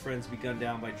 watching his friends be gunned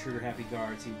down by trigger-happy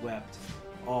guards, he wept,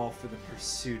 all for the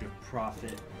pursuit of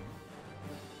profit.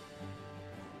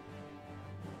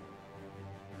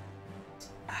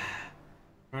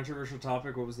 Controversial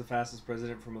topic, what was the fastest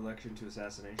president from election to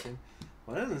assassination?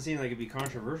 Well, that doesn't seem like it'd be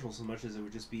controversial so much as it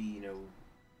would just be, you know,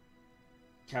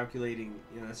 calculating,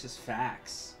 you know, that's just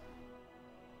facts.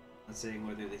 Not saying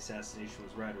whether the assassination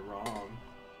was right or wrong.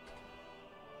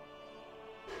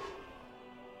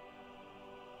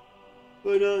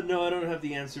 But, no, I don't have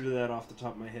the answer to that off the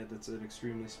top of my head. That's an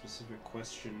extremely specific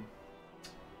question.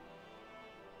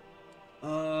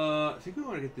 I think I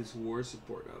want to get this war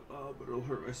support up, but it'll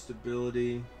hurt my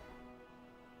stability.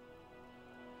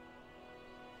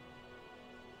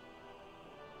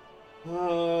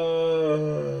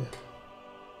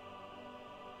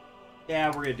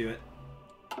 Yeah, we're gonna do it.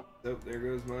 So, there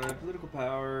goes my political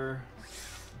power.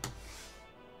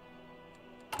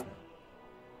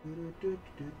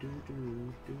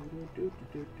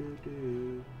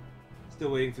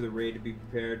 Still waiting for the raid to be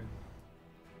prepared.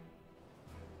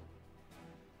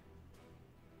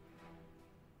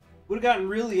 Would have gotten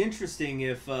really interesting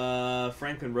if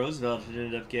Franklin Roosevelt had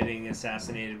ended up getting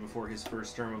assassinated before his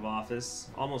first term of office.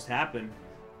 Almost happened.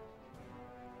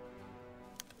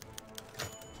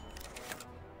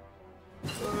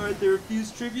 Alright, they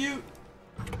refused tribute.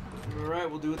 Alright,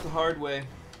 we'll do it the hard way.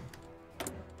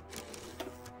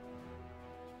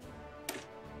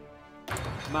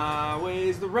 My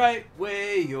way's the right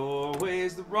way, your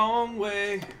way's the wrong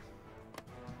way.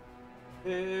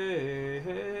 Hey,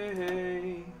 hey,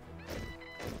 hey.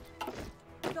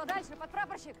 Что дальше,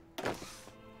 подпрапорщик?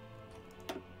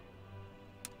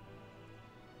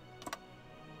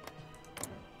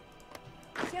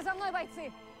 Все за мной,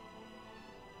 бойцы!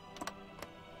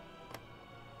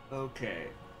 Okay.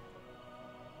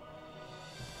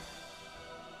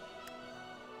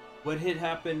 What had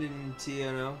happened in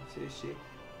TMO?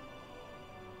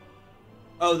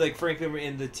 Oh, like Franklin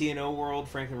in the TMO world,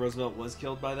 Franklin Roosevelt was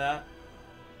killed by that.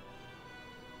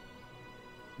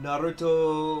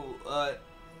 Naruto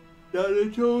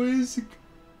is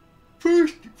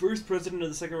first president of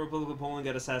the Second Republic of Poland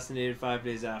got assassinated 5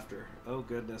 days after. Oh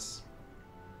goodness.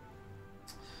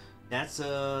 That's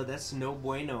no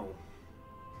bueno.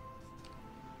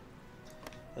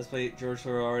 Let's play. George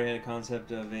Soros already had a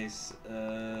concept of a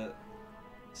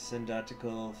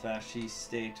syndactyl fascist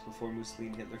state before Mussolini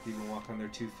and Hitler could even walk on their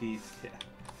 2 feet. Yeah.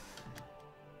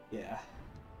 Yeah.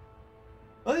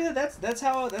 Well, yeah, that's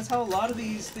how a lot of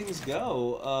these things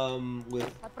go with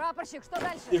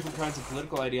different kinds of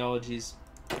political ideologies.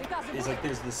 It's like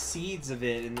there's the seeds of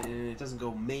it, and it doesn't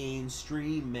go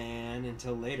mainstream, man,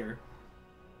 until later.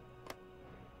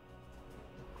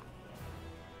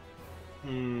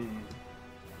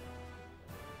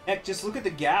 Heck, just look at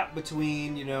the gap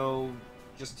between, you know,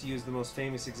 just to use the most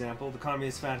famous example, the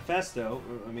Communist Manifesto,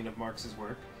 I mean, of Marx's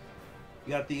work. You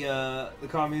got the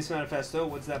Communist Manifesto.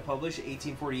 What's that published?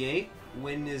 1848.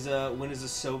 When is a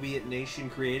Soviet nation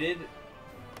created?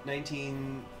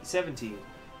 1917.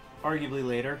 Arguably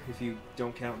later, if you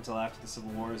don't count until after the Civil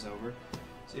War is over.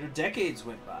 So, you know, decades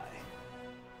went by.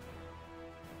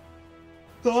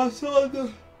 Thoughts on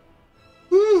the...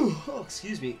 Oh,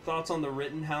 excuse me. Thoughts on the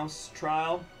Rittenhouse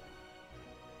trial?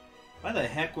 Why the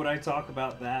heck would I talk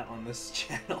about that on this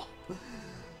channel?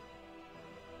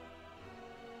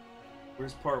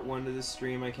 Where's part 1 to this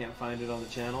stream? I can't find it on the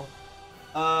channel.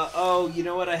 Oh, you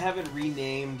know what? I haven't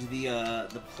renamed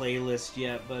the playlist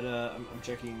yet, but I'm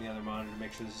checking the other monitor to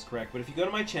make sure this is correct. But if you go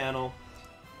to my channel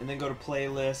and then go to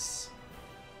playlists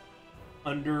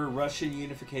under Russian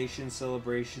Unification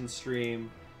Celebration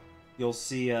stream, you'll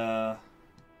see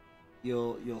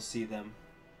you'll see them.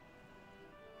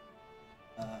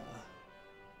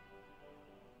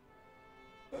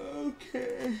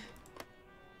 Okay.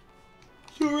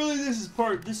 So really,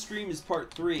 this stream is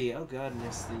part 3. Oh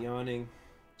goodness, the yawning.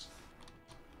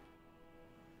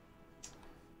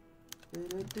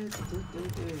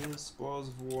 Spoils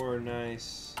of War,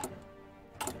 nice.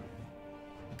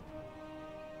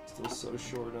 Still so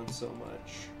short on so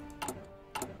much.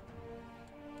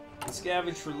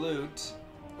 Scavenge for loot,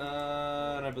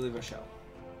 and I believe I shall.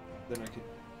 Then I could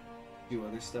do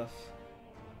other stuff.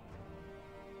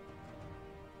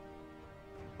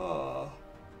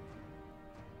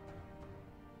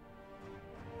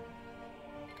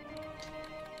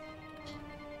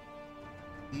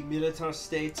 militant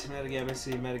state.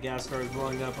 Madagascar is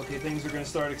blowing up. Okay, things are going to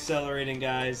start accelerating,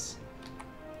 guys.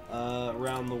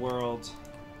 Around the world.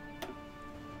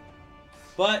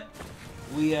 But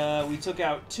we took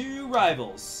out 2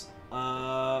 rivals,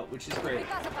 which is great.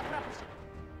 Приказы,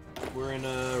 подпрапорщик. We're in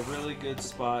a really good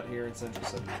spot here in Central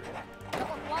Siberia.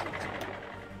 Каков план?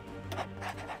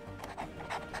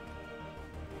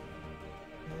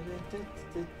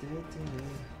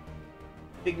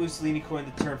 I think Mussolini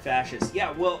coined the term fascist.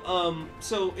 Yeah, well,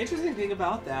 so interesting thing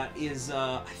about that is,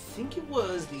 I think it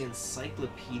was the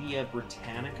Encyclopedia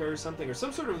Britannica or something, or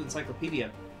some sort of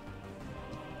encyclopedia.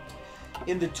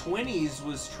 In the 20s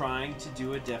was trying to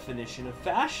do a definition of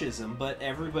fascism, but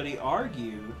everybody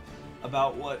argued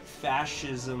about what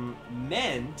fascism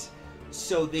meant,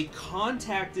 so they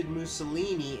contacted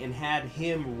Mussolini and had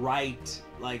him write,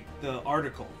 like, the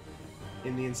article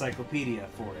in the encyclopedia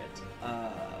for it,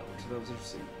 which that was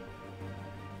interesting.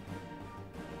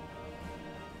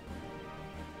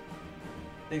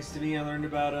 Thanks to me, I learned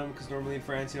about him, because normally in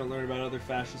France you don't learn about other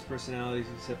fascist personalities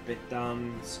except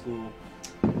Pétain in school.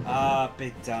 Ah,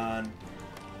 Pétain.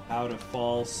 How to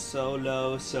fall so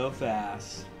low so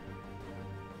fast.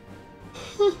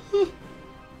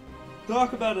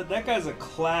 Talk about it. That guy's a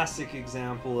classic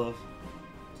example of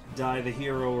die the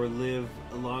hero or live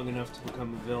long enough to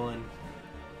become a villain.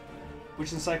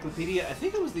 Which encyclopedia? I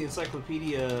think it was the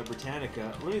Encyclopedia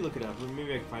Britannica. Let me look it up.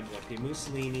 Maybe I can find it. Okay,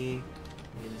 Mussolini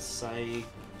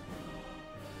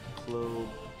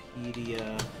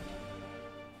Encyclopedia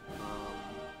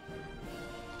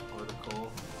article.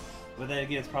 But then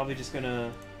again, it's probably just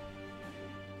gonna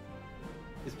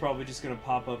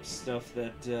pop up stuff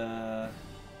that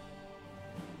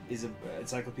is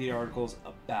encyclopedia articles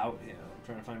about him. I'm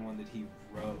trying to find one that he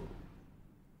wrote.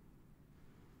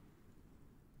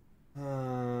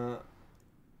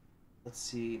 Let's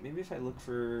see. Maybe if I look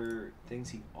for things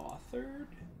he authored.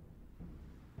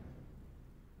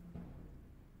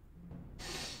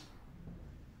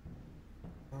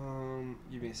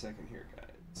 Give me a second here,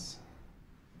 guys.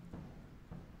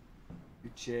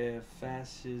 Uche,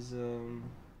 fascism.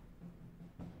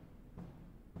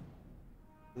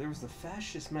 There was the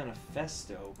Fascist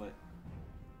Manifesto, but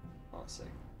hold on a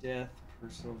second. Death,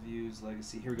 personal views,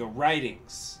 legacy. Here we go.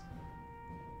 Writings.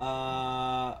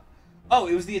 Oh,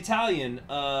 it was the Italian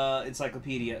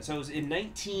encyclopedia. So it was in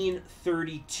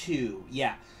 1932.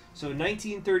 Yeah. So in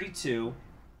 1932,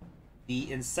 the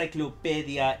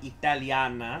Enciclopedia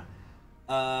Italiana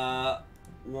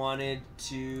wanted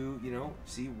to, you know,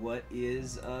 see what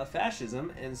is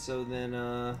fascism, and so then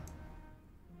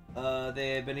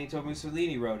Benito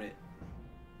Mussolini wrote it.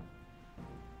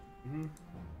 Mm-hmm.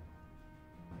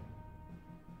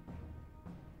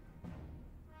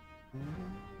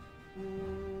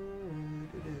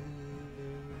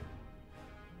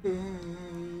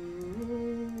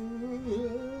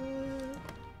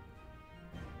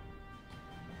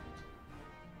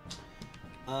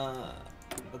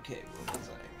 Okay, what was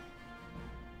I?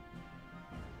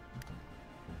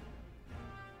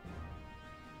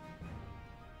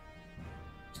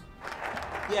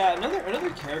 Yeah, another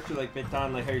character like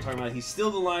Pétain, like how you're talking about, he's still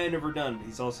the lion of Verdun, but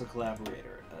he's also a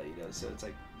collaborator. You know, so it's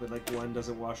like, but like one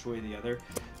doesn't wash away the other.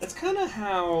 That's kind of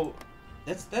how.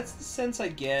 That's the sense I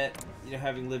get. You know,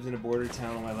 having lived in a border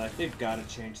town all my life, they've got to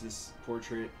change this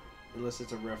portrait, unless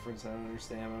it's a reference I don't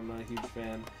understand. I'm not a huge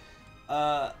fan.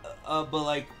 But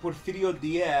like Porfirio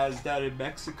Diaz down in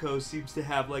Mexico seems to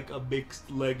have like a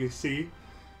mixed legacy.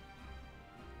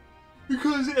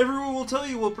 Because everyone will tell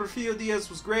you, well, Porfirio Diaz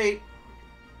was great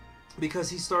because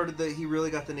he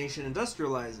really got the nation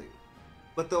industrializing.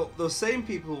 But those same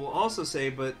people will also say,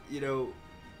 but, you know,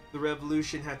 the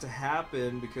revolution had to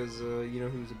happen because, you know,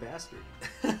 he was a bastard.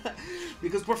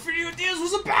 Because Porfirio Diaz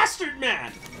was a bastard,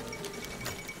 man!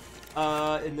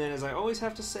 And then, as I always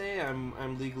have to say,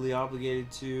 I'm legally obligated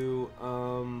to,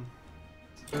 oh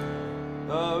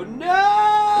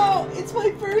no! It's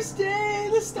my birthday!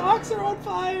 The stocks are on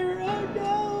fire! Oh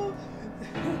no!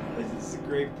 This is a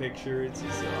great picture. It's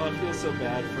just, oh, I feel so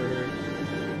bad for her.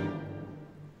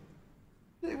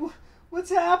 What's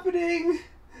happening?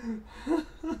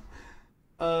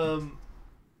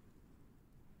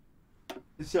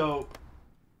 So,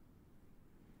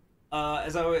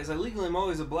 as I legally am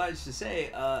always obliged to say,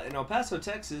 in El Paso,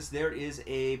 Texas, there is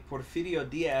a Porfirio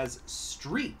Diaz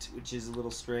street, which is a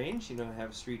little strange. You know, to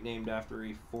have a street named after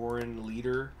a foreign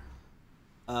leader.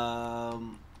 But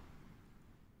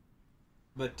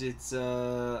it's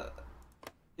a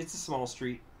small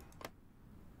street.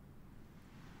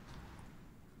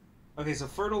 Okay, so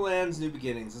fertile lands, new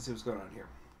beginnings. Let's see what's going on here.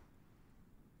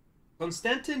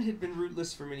 Constantin had been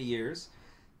rootless for many years.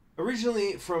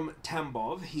 Originally from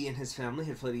Tambov, he and his family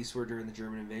had fled eastward during the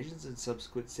German invasions and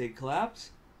subsequent state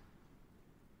collapse.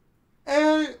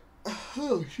 And,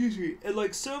 oh, excuse me, and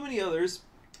like so many others,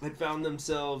 had found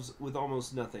themselves with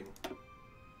almost nothing,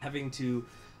 having to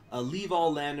leave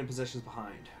all land and possessions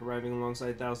behind, arriving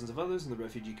alongside thousands of others in the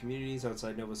refugee communities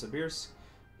outside Novosibirsk.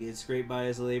 He had scraped by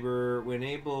as a laborer when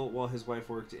able, while his wife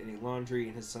worked in a laundry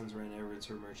and his sons ran errands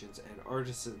for merchants and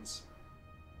artisans.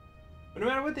 But no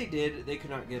matter what they did, they could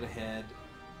not get ahead.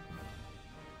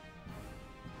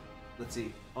 Let's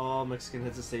see. All Mexican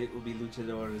heads of state will be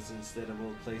luchadores instead of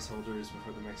old placeholders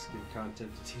before the Mexican content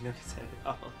of Tino gets headed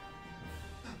off.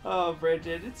 Oh,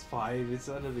 Bridget, it's fine. It's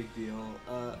not a big deal.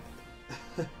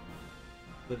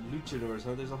 But luchadors,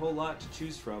 huh? There's a whole lot to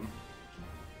choose from.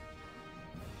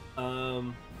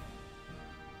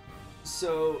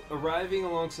 So, arriving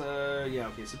alongside... yeah,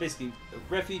 okay, so basically,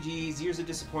 refugees, years of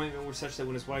disappointment were such that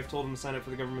when his wife told him to sign up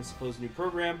for the government's supposed new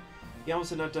program, he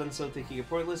almost had not done so, thinking it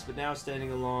pointless, but now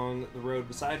standing along the road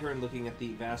beside her and looking at the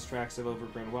vast tracts of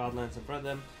overgrown wildlands in front of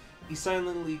them, he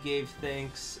silently gave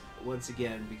thanks once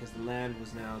again, because the land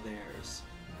was now theirs.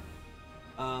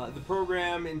 The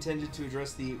program intended to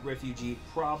address the refugee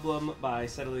problem by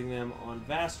settling them on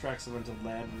vast tracts of untold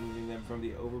land, removing them from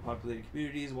the overpopulated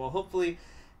communities, while hopefully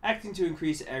acting to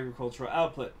increase agricultural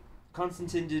output.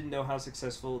 Constantine didn't know how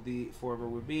successful the former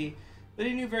would be, but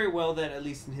he knew very well that, at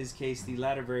least in his case, the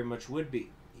latter very much would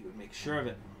be. He would make sure of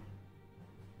it.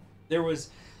 There was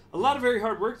a lot of very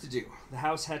hard work to do. The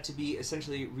house had to be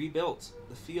essentially rebuilt.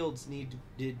 The fields needed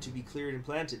to be cleared and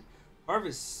planted.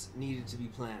 Harvests needed to be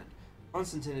planned.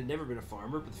 Constantine had never been a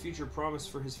farmer, but the future promise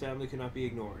for his family could not be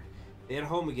ignored. They had a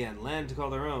home again, land to call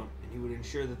their own, and he would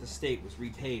ensure that the state was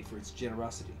repaid for its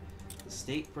generosity. The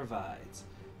state provides.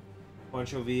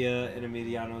 Pancho Villa and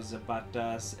Emiliano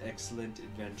Zapata's excellent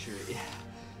adventure. Yeah.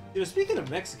 You know, speaking of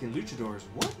Mexican luchadors,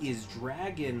 what is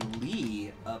Dragon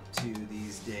Lee up to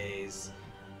these days?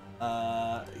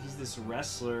 He's this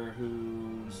wrestler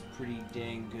who's pretty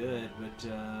dang good, but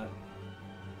I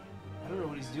don't know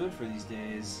what he's doing for these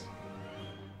days.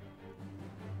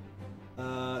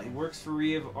 He works for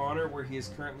Ring of Honor, where he is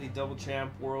currently double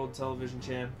champ, world television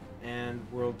champ, and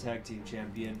world tag team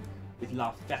champion with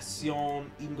La Fashion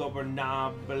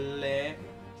Ingobernable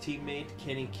teammate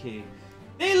Kenny King.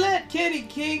 They let Kenny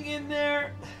King in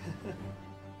there!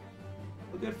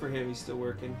 Well, good for him, he's still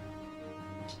working.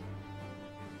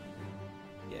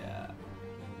 Yeah.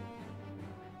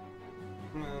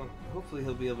 Well, hopefully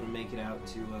he'll be able to make it out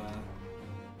to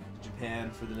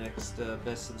Japan for the next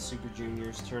Best of the Super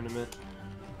Juniors tournament.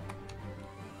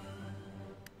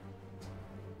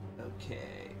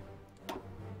 Okay.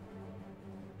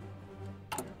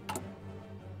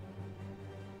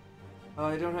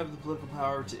 I don't have the political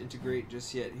power to integrate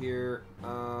just yet here.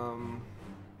 I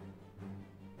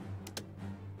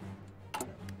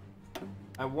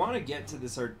want to get to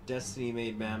this Our Destiny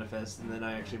Made manifest, and then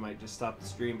I actually might just stop the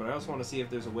stream, but I also want to see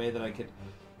if there's a way that I could,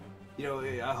 you know,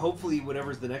 hopefully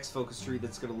whatever's the next focus tree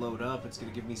that's going to load up, it's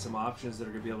going to give me some options that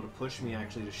are going to be able to push me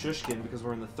actually to Shuksin, because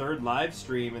we're in the third live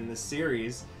stream in this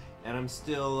series, and I'm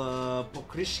still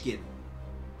Pokrishkin.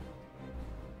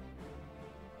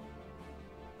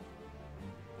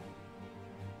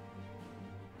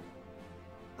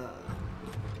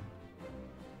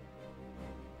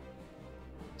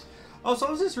 Oh, so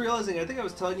I was just realizing, I think I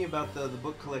was telling you about the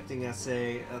book collecting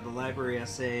essay, the library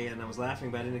essay, and I was laughing,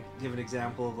 but I didn't give an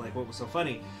example of like what was so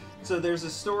funny. So there's a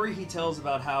story he tells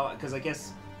about how, because I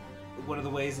guess one of the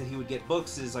ways that he would get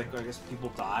books is like, I guess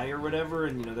people die or whatever,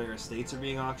 and you know, their estates are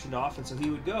being auctioned off, and so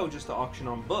he would go just to auction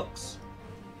on books.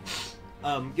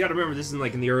 You gotta remember, this is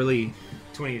like in the early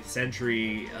 20th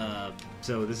century,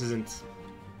 so this isn't,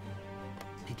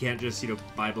 he can't just, you know,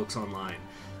 buy books online.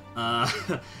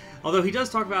 Although he does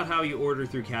talk about how you order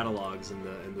through catalogs and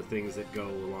the things that go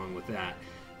along with that.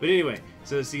 But anyway,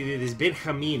 so see this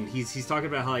Benjamin, he's talking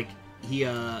about how like he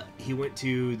went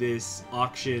to this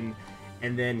auction,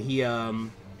 and then he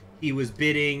was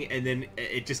bidding, and then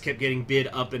it just kept getting bid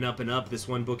up and up and up. This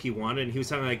one book he wanted, and he was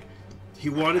talking like he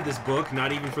wanted this book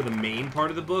not even for the main part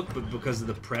of the book, but because of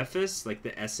the preface, like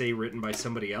the essay written by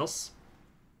somebody else.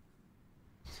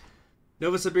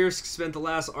 Novosibirsk spent the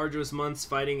last arduous months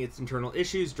fighting its internal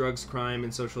issues, drugs, crime,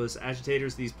 and socialist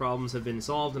agitators. These problems have been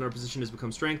solved and our position has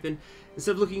become strengthened.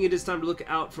 Instead of looking at it, it's time to look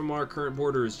out from our current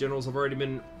borders. Generals have already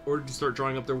been ordered to start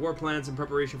drawing up their war plans in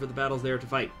preparation for the battles they are to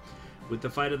fight. With the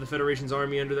fight of the Federation's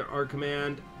army under our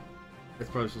command, I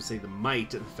probably should say the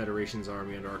might of the Federation's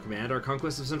army under our command, our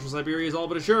conquest of Central Siberia is all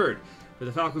but assured. For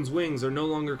the Falcon's wings are no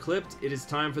longer clipped, it is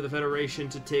time for the Federation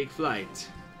to take flight.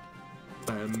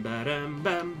 Bum ba dum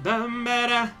bum bum ba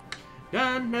da.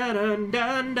 Dun, dun, dun,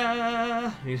 dun,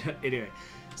 dun. Anyway,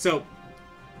 so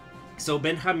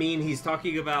Benjamin, he's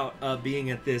talking about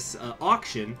being at this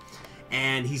auction,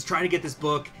 and he's trying to get this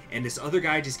book, and this other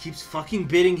guy just keeps fucking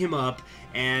bidding him up,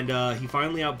 and he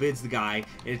finally outbids the guy,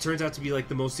 and it turns out to be like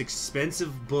the most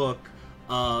expensive book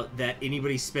that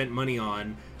anybody spent money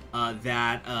on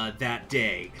that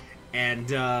day. And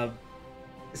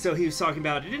so he was talking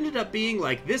about it ended up being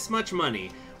like this much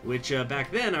money, which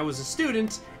back then I was a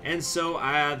student, and so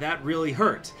that really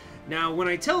hurt. Now, when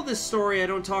I tell this story, I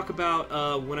don't talk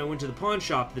about when I went to the pawn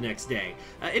shop the next day.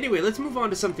 Anyway, let's move on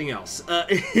to something else.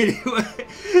 Anyway,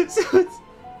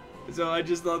 so I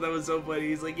just thought that was so funny.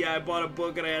 He's like, yeah, I bought a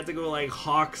book and I had to go like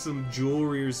hawk some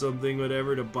jewelry or something,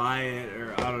 whatever, to buy it,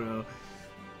 or I don't know.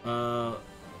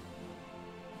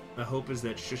 My hope is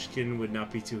that Shuksin would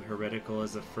not be too heretical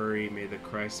as a furry. May the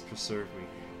Christ preserve me.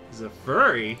 He's a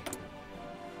furry?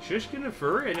 Shuksin a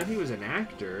furry? I know he was an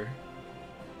actor.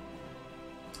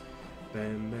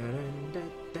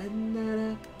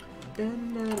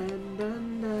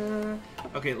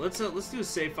 Okay, let's do a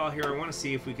save file here. I want to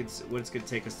see if we could what it's going to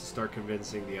take us to start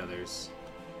convincing the others.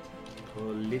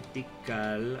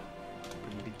 Political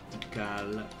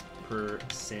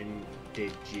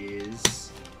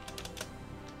percentages.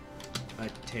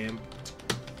 Attempt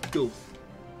to.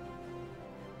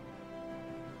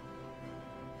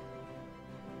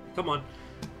 Come on.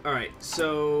 Alright,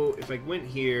 so if I went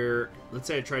here, let's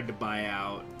say I tried to buy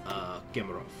out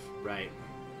Kemerov, right?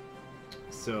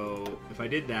 So if I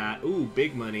did that, ooh,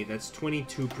 big money, that's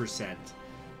 22%.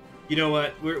 You know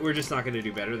what? We're just not going to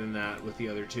do better than that with the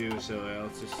other two, so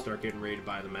let's just start getting ready to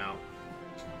buy them out.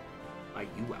 Buy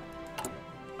you out.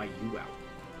 Buy you out.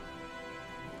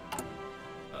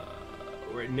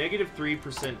 We're at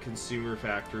 -3% consumer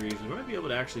factories. We might be able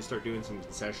to actually start doing some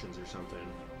concessions or something.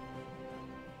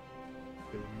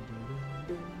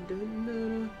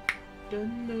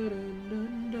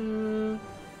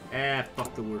 Ah,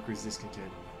 fuck the workers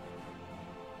discontent.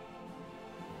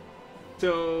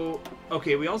 So,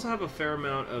 okay, we also have a fair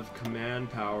amount of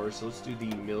command power, so let's do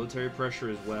the military pressure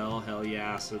as well. Hell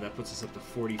yeah, so that puts us up to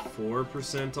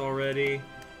 44% already.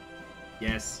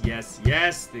 Yes, yes,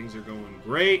 yes, things are going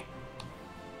great.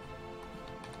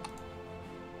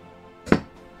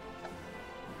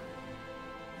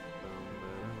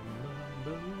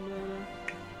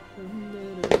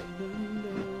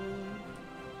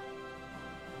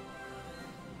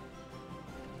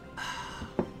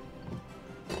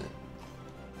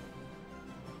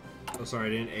 Oh, sorry, I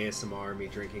didn't ASMR me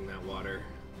drinking that water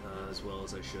as well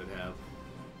as I should have.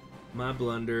 My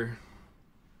blunder.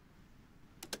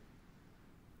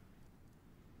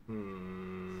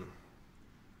 Gonna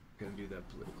do that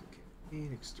political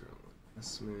campaign, external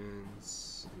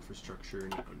investments, infrastructure.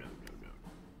 No.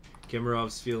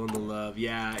 Kemerov's feeling the love.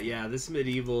 Yeah, this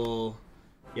medieval.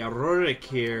 Yeah, Rorik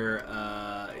here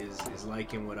is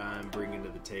liking what I'm bringing to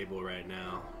the table right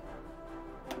now.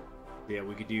 Yeah,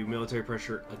 we could do military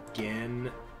pressure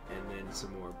again, and then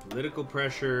some more political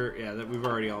pressure. Yeah, that we've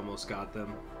already almost got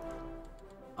them.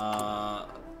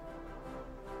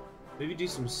 Maybe do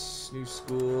some new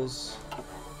schools.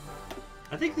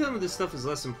 I think some of this stuff is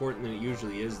less important than it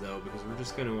usually is, though, because we're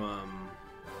just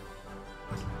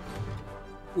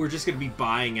gonna be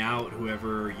buying out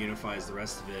whoever unifies the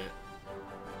rest of it.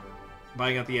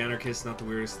 Buying out the anarchists, not the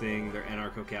weirdest thing. They're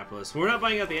anarcho-capitalists. We're not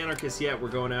buying out the anarchists yet. We're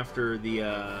going after the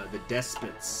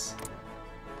despots.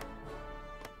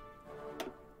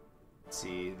 Let's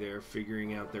see. They're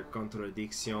figuring out their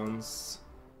contradictions.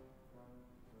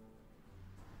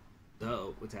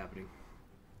 Uh-oh, what's happening?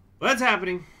 What's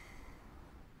happening?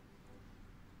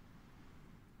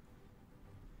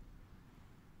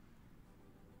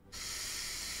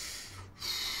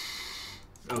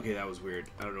 Okay, that was weird.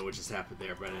 I don't know what just happened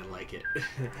there, but I didn't like it.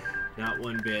 Not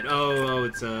one bit. Oh,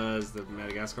 it's is the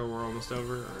Madagascar war almost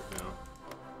over? Or no?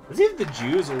 Let's see if the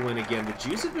Jews will win again. The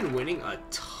Jews have been winning a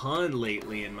ton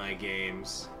lately in my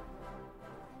games.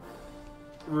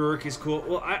 Rurik is cool.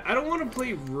 Well, I don't want to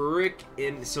play Rurik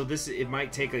in, so it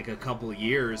might take like a couple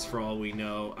years for all we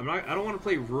know. I don't want to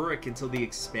play Rurik until the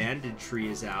expanded tree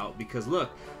is out, because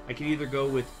look, I can either go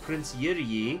with Prince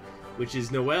Yiryi, which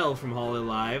is Noelle from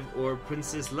Hololive, or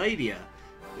Princess Lydia.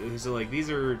 So like, these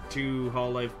are two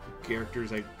Hololive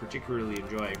characters I particularly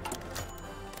enjoy.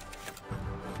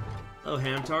 Oh,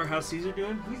 Hamtar, how's Caesar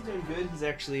doing? He's doing good. He's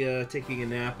actually taking a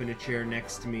nap in a chair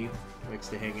next to me. He likes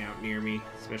to hang out near me,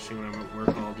 especially when I'm at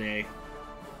work all day.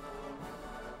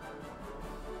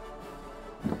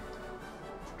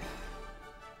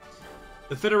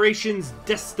 The Federation's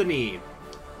destiny.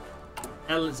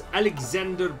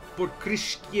 Alexander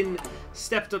Pokrishkin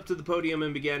stepped up to the podium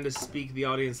and began to speak. The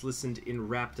audience listened in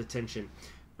rapt attention,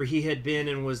 for he had been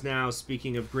and was now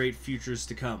speaking of great futures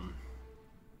to come.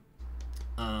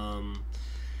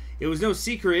 It was no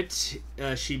secret,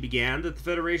 she began, that the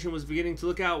Federation was beginning to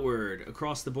look outward,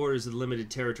 across the borders of the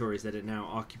limited territories that it now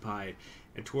occupied,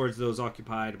 and towards those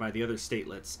occupied by the other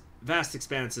statelets. Vast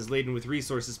expanses laden with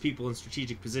resources, people, and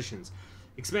strategic positions.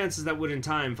 Expanses that would in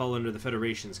time fall under the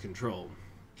Federation's control.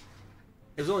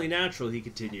 It was only natural, he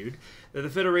continued, that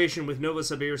the Federation with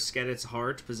Novosibirsk at its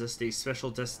heart possessed a special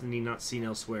destiny not seen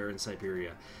elsewhere in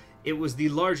Siberia. It was the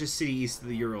largest city east of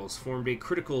the Urals, formed a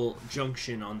critical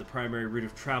junction on the primary route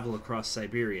of travel across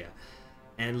Siberia.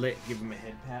 And give him a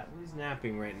head pat. Well, he's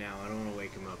napping right now. I don't want to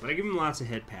wake him up. But I give him lots of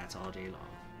head pats all day long.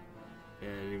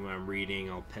 And when I'm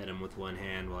reading, I'll pet him with one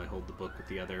hand while I hold the book with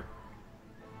the other.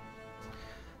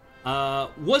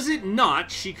 Was it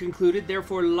not, she concluded,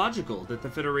 therefore logical that the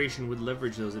Federation would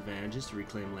leverage those advantages to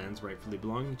reclaim lands rightfully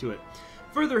belonging to it?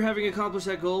 Further, having accomplished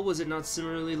that goal, was it not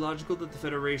similarly logical that the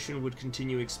Federation would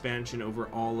continue expansion over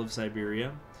all of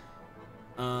Siberia?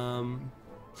 French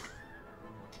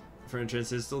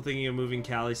says, still thinking of moving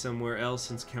Cali somewhere else,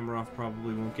 since Kemerov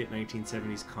probably won't get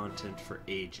 1970s content for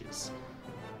ages.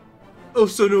 Oh,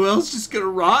 so Noel's just gonna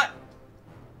rot?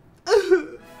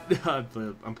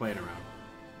 I'm playing around.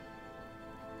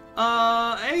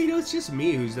 Hey, you know, it's just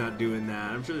me who's not doing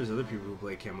that. I'm sure there's other people who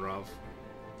play Kemerov.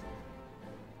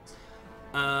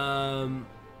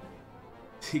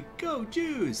 Go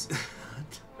Jews!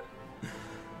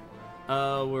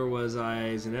 Where was I?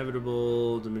 Is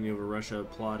inevitable. Dominion over Russia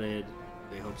plotted.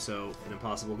 They hope so. An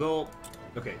impossible goal.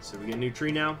 Okay, so we get a new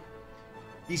tree now.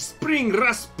 The Spring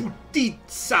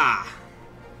Rasputitsa!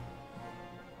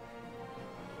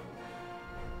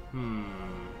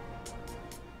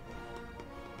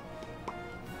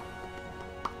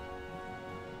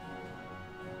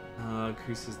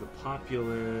 Increases the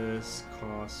populace,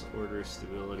 cost, order,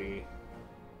 stability.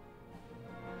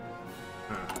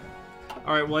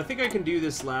 Alright, well I think I can do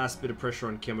this last bit of pressure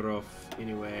on Kemerov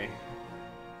anyway.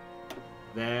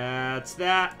 That's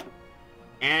that.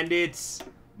 And it's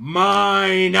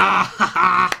mine!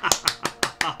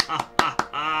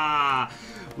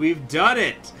 We've done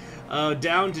it!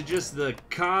 Down to just the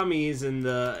commies and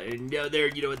the... No, they're,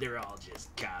 you know what, they're all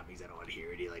just commies. I don't want to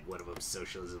hear any, like, one of them's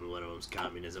socialism and one of them's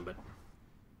communism, but...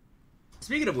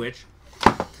 Speaking of which,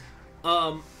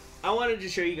 I wanted to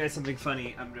show you guys something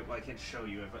funny. Well, I can't show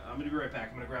you it, but I'm going to be right back.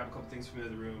 I'm going to grab a couple things from the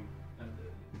other room.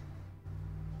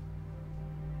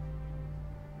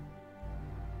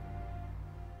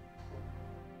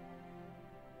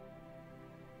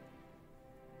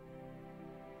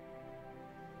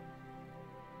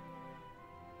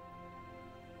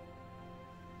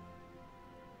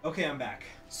 Okay, I'm back.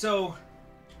 So,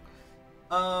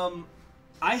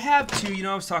 I have two, you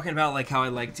know, I was talking about, like, how I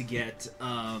like to get,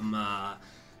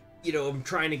 you know, I'm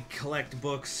trying to collect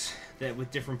books that with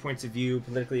different points of view,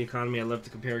 politically, economy, I love to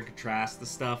compare and contrast the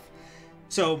stuff.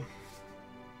 So,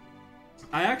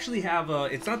 I actually have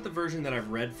it's not the version that I've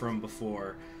read from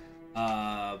before,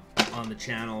 on the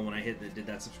channel when I did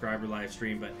that subscriber live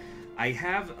stream, but I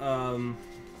have,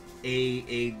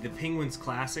 the Penguins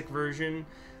Classic version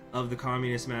of the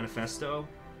Communist Manifesto,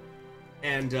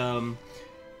 and,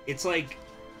 it's like,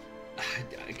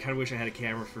 I kind of wish I had a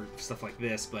camera for stuff like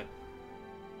this, but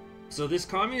so this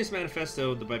Communist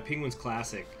Manifesto by Penguins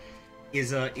Classic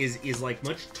is like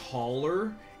much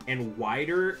taller and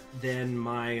wider than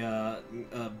my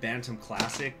Bantam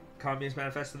Classic Communist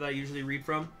Manifesto that I usually read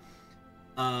from.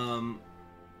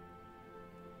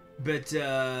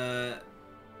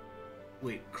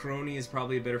 Wait, Crony is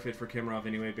probably a better fit for Kemerov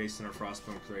anyway, based on our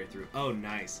Frostpunk playthrough. Oh,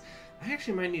 nice. I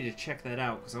actually might need to check that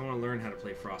out, because I want to learn how to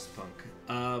play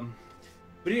Frostpunk.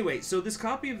 But anyway, so this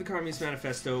copy of the Communist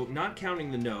Manifesto, not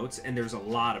counting the notes, and there's a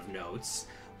lot of notes,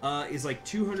 is like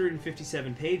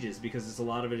 257 pages, because a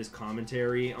lot of it is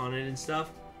commentary on it and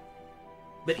stuff.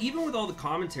 But even with all the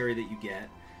commentary that you get,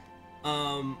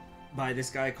 by this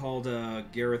guy called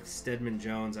Gareth Stedman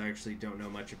Jones, I actually don't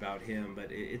know much about him, but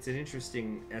it's an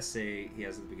interesting essay he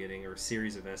has at the beginning, or a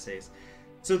series of essays.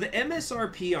 So the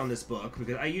MSRP on this book,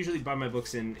 because I usually buy my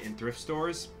books in thrift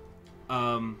stores,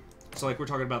 so like we're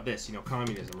talking about this, you know,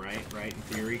 communism, right? In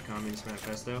theory, Communist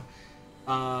Manifesto.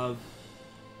 The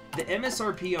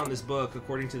MSRP on this book,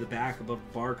 according to the back above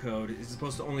the barcode, is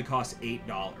supposed to only cost $8,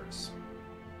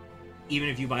 even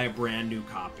if you buy a brand new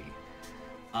copy,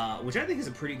 which I think is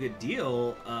a pretty good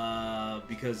deal,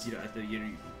 because you know,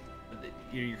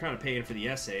 you're kind of paying for the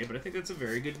essay, but I think that's a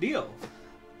very good deal.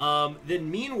 Then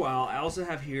meanwhile, I also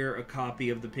have here a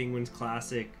copy of the Penguins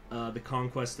Classic, The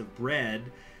Conquest of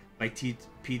Bread, by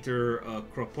Peter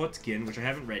Kropotkin, which I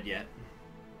haven't read yet.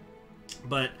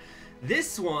 But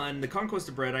this one, The Conquest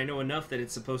of Bread, I know enough that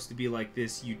it's supposed to be like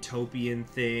this utopian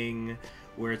thing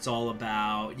where it's all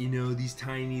about, you know, these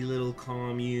tiny little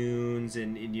communes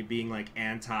and you being like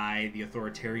anti the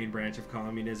authoritarian branch of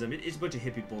communism. It's a bunch of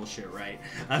hippie bullshit, right?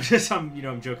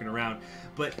 I'm joking around,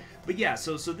 but yeah.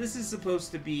 So this is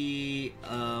supposed to be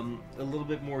a little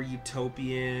bit more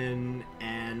utopian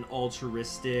and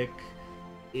altruistic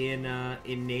in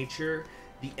nature.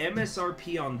 The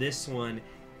MSRP on this one,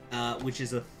 which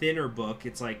is a thinner book,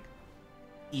 it's like,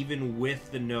 even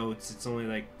with the notes, it's only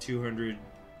like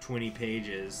 220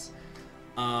 pages,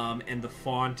 and the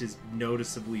font is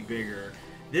noticeably bigger.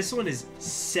 This one is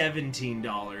 $17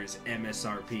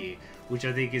 MSRP, which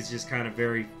I think is just kind of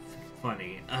very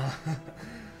funny.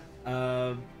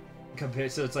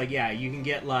 Compared, so it's like, yeah, you can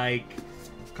get like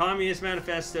Communist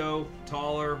Manifesto,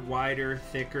 taller, wider,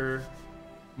 thicker,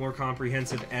 more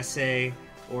comprehensive essay,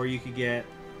 or you could get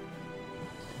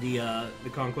the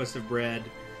Conquest of Bread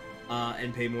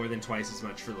and pay more than twice as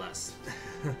much for less.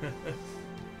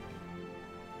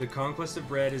 The Conquest of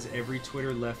Bread is every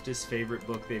Twitter leftist's favorite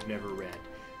book they've never read.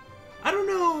 I don't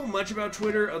know much about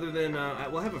Twitter other than, I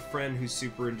have a friend who's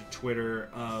super into Twitter.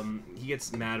 He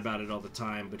gets mad about it all the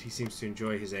time, but he seems to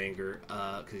enjoy his anger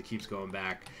because it keeps going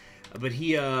back. But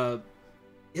he'll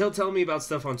tell me about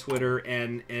stuff on Twitter,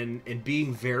 and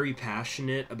being very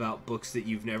passionate about books that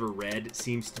you've never read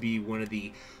seems to be one of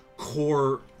the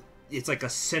core, it's like a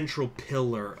central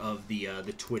pillar of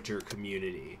the Twitter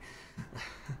community.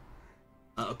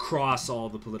 Across all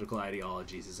the political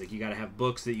ideologies. It's like you gotta have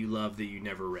books that you love that you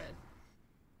never read.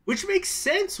 Which makes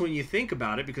sense when you think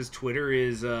about it, because Twitter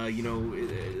is,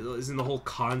 isn't the whole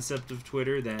concept of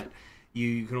Twitter that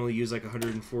you can only use like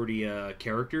 140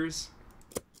 characters?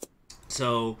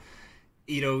 So,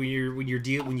 you know,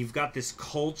 when you've got this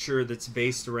culture that's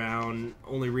based around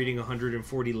only reading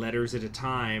 140 letters at a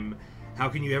time, how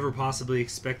can you ever possibly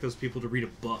expect those people to read a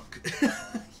book?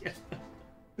 Yeah.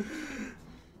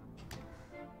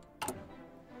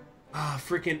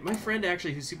 Freaking, my friend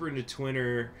actually, who's super into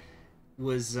Twitter,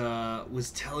 was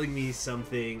telling me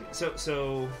something.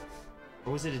 So,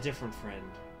 or was it a different friend?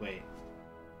 Wait.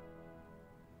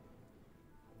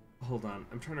 Hold on.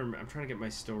 I'm trying to get my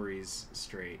stories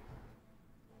straight.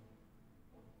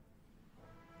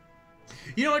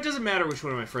 You know, it doesn't matter which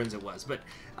one of my friends it was, but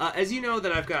as you know,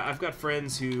 that I've got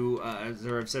friends who, as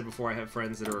I've said before, I have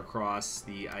friends that are across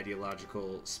the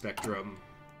ideological spectrum,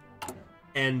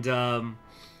 and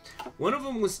one of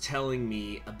them was telling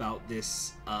me about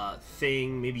this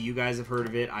thing. Maybe you guys have heard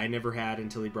of it. I never had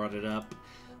until he brought it up.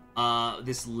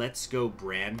 This Let's Go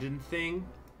Brandon thing.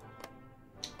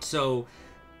 So,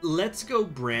 Let's Go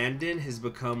Brandon has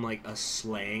become like a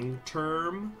slang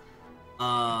term.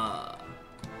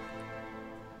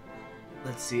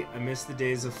 Let's see. I miss the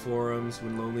days of forums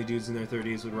when lonely dudes in their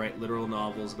 30s would write literal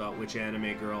novels about which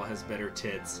anime girl has better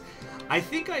tits. I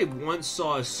think I once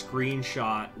saw a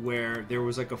screenshot where there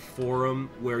was like a forum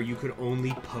where you could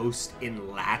only post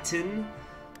in Latin.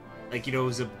 Like, you know, it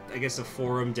was I guess a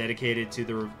forum dedicated to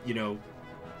the, you know,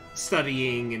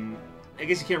 studying, and I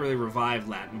guess you can't really revive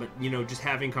Latin, but, you know, just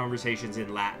having conversations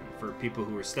in Latin for people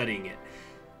who are studying it.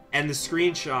 And the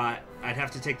screenshot, I'd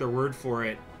have to take their word for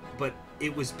it, but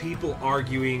it was people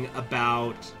arguing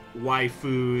about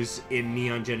waifus in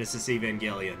Neon Genesis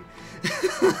Evangelion.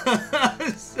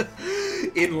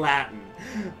 In Latin.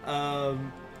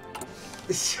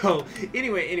 So,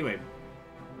 anyway,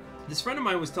 this friend of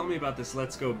mine was telling me about this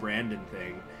Let's Go Brandon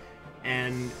thing,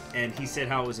 and he said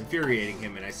how it was infuriating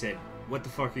him, and I said, what the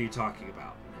fuck are you talking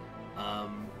about?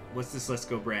 What's this Let's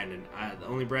Go Brandon? The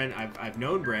only I've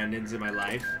known Brandons in my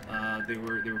life. They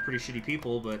were pretty shitty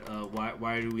people, but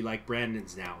why do we like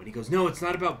Brandons now? And he goes, no, it's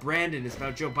not about Brandon, it's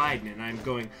about Joe Biden. And I'm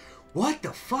going, what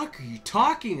the fuck are you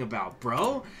talking about,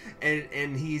 bro?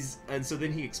 And so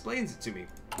then he explains it to me.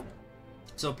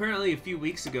 So apparently a few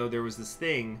weeks ago there was this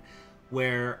thing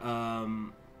where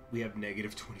we have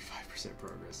negative 25%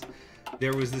 progress.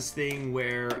 There was this thing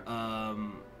where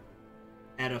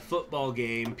at a football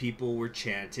game, people were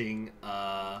chanting,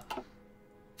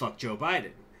 fuck Joe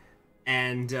Biden.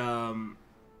 And,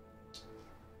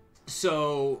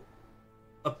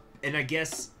 and I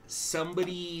guess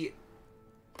somebody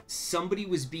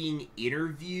was being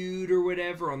interviewed or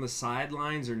whatever on the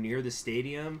sidelines or near the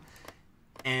stadium,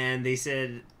 and they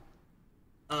said,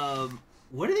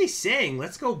 what are they saying?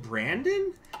 Let's go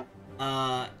Brandon?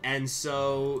 And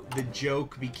so the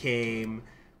joke became,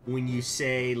 when you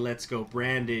say, let's go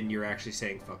Brandon, you're actually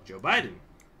saying, fuck Joe Biden.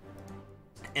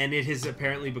 And it has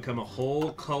apparently become a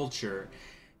whole culture.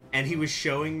 And he was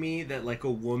showing me that, like, a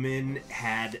woman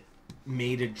had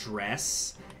made a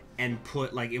dress and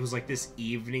put like, it was like this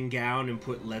evening gown and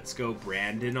put "Let's Go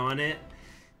Brandon" on it.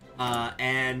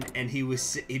 And he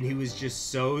was just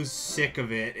so sick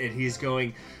of it, and he's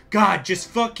going, God, just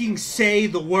fucking say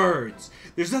the words.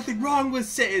 There's nothing wrong with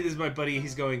saying, this is my buddy,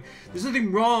 he's going, there's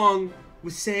nothing wrong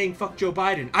with saying fuck Joe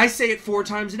Biden. I say it 4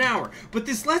 times an hour, but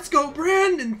this "Let's Go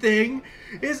Brandon" thing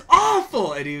is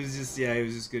awful. And he was just, yeah, he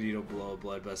was just gonna, you know, blow a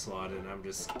blood vessel on it, and I'm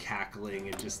just cackling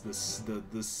at just the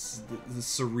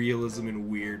surrealism and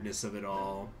weirdness of it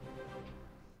all.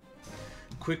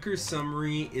 Quicker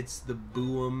summary, it's the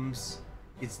Boo'ems.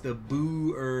 It's the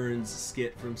Boo Earns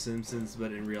skit from Simpsons,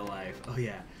 but in real life. Oh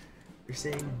yeah, they're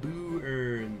saying Boo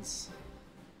Earns.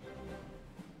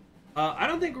 I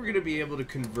don't think we're gonna be able to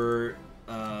convert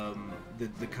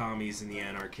the commies and the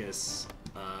anarchists.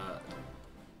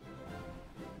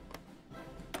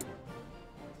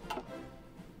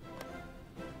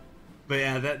 But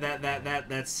yeah,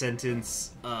 that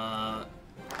sentence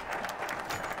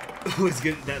was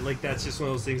good. That's just one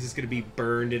of those things that's gonna be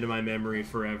burned into my memory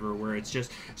forever. Where it's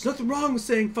just, there's nothing wrong with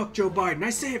saying fuck Joe Biden. I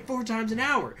say it 4 times an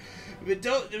hour. But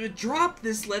drop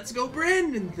this "Let's Go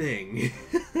Brandon" thing.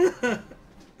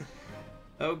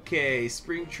 Okay,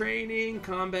 spring training,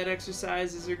 combat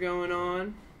exercises are going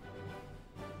on.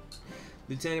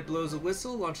 Lieutenant blows a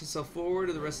whistle, launches himself forward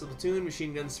to the rest of the platoon.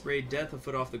 Machine gun sprayed death, a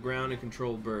foot off the ground, and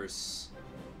controlled bursts.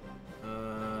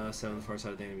 7 on the far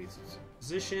side of the enemy's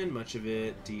position, much of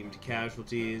it deemed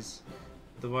casualties.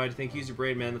 The wide think, use your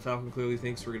brain, man. The Falcon clearly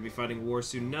thinks we're gonna be fighting a war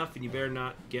soon enough, and you better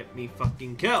not get me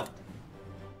fucking killed.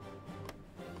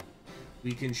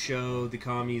 We can show the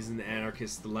commies and the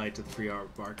anarchists the light of the free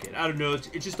market. I don't know,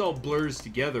 it just all blurs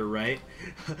together, right?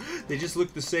 They just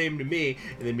look the same to me,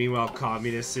 and then meanwhile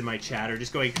communists in my chat are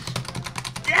just going,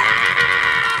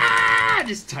 yeah!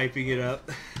 Just typing it up.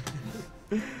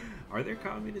 Are there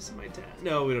communists in my chat?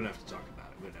 No, we don't have to talk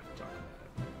about it. We don't have to talk about it.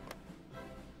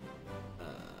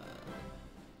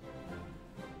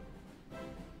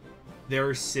 There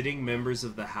are sitting members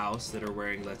of the House that are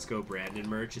wearing "Let's Go Brandon"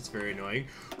 merch. It's very annoying.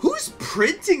 Who's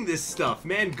printing this stuff,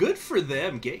 man? Good for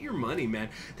them. Get your money, man.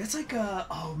 That's like a...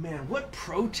 Oh, man. What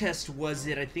protest was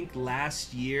it? I think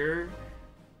last year?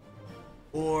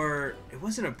 Or... It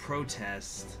wasn't a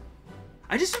protest.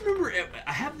 I just remember...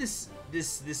 I have this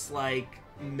like,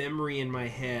 memory in my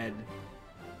head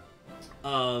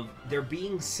of there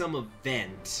being some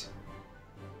event.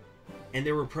 And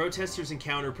there were protesters and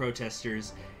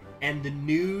counter-protesters. And the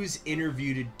news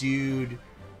interviewed a dude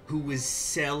who was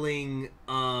selling,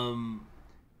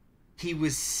 he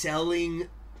was selling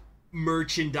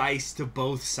merchandise to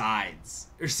both sides,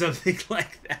 or something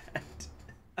like that.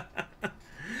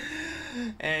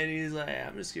 And he's like,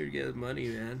 I'm just here to get the money,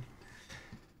 man.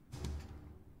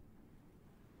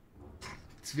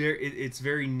 It's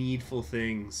very needful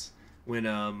things when,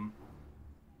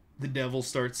 the devil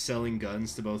starts selling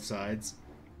guns to both sides.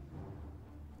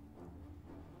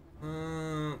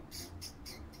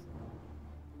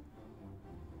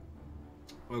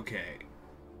 Okay.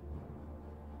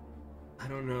 I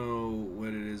don't know what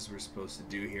it is we're supposed to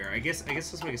do here. I guess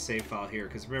let's make a save file here,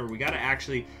 because remember, we're trying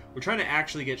to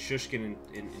actually get Shuksin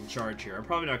in charge here. I'm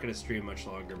probably not going to stream much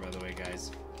longer, by the way,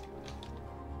 guys.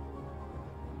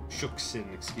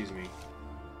 Shuksin, excuse me.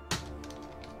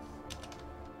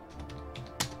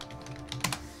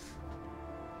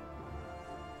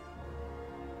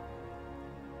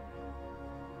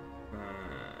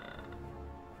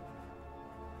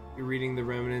 You're reading The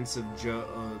Remnants of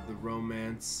the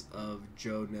Romance of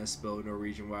Joe Nesbo,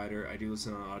 Norwegian writer. I do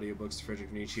listen on audiobooks to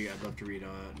Friedrich Nietzsche. I'd love to read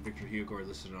Victor Hugo or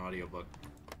listen to an audiobook.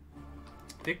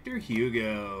 Victor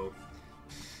Hugo.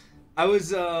 I was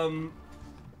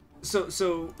so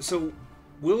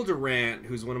Will Durant,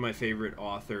 who's one of my favorite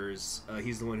authors,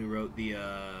 he's the one who wrote the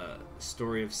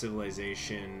Story of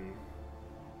Civilization.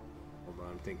 Hold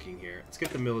on, I'm thinking here. Let's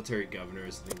get the Military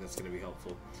Governors. I think that's going to be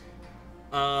helpful.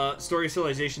 Story of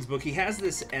Civilization's book. He has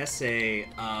this essay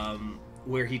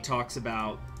where he talks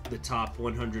about the top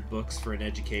 100 books for an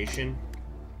education.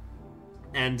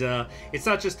 And it's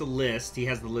not just a list. He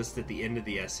has the list at the end of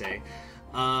the essay.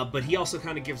 But he also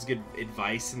kind of gives good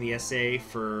advice in the essay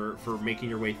for making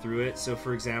your way through it. So,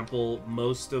 for example,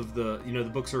 most of the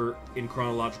books are in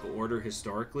chronological order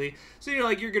historically. So,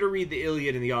 you're going to read the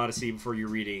Iliad and the Odyssey before you're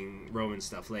reading Roman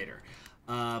stuff later.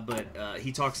 But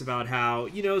he talks about how,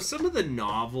 some of the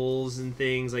novels and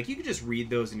things, like, you can just read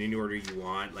those in any order you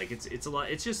want. Like, it's a lot,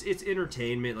 it's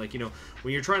entertainment. Like,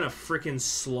 when you're trying to frickin'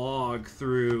 slog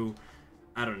through,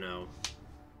 I don't know,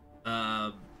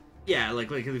 yeah,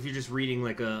 like if you're just reading,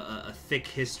 like, a thick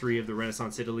history of the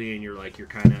Renaissance Italy and you're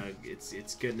kind of,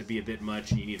 it's getting to be a bit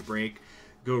much and you need a break,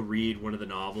 go read one of the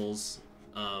novels.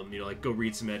 You know, like go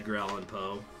read some Edgar Allan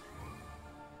Poe.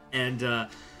 And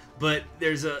but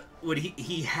there's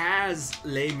he has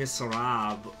Les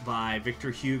Miserables by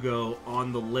Victor Hugo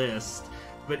on the list,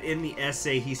 but in the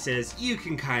essay he says you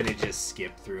can kind of just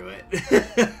skip through it,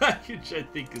 which I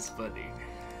think is funny.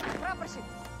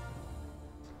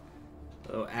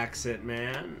 Oh, accent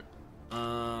man.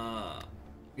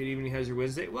 Good evening. How's your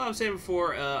Wednesday? Well, I was saying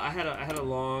before, I had a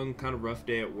long, kind of rough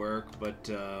day at work,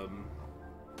 but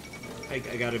I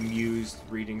got amused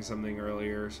reading something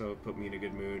earlier, so it put me in a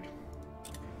good mood.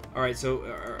 All right, so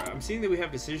I'm seeing that we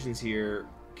have decisions here.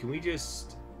 Can we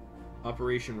just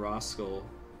Operation Roscoe?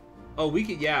 Oh, we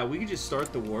could just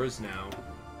start the wars now.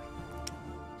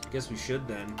 I guess we should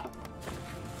then.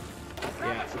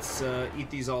 Yeah, let's eat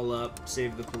these all up,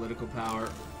 save the political power.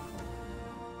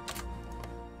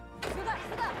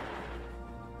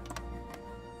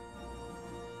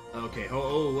 Okay,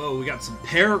 whoa, we got some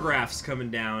paragraphs coming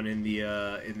down in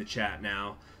the chat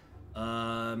now.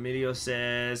 Midio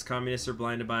says communists are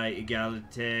blinded by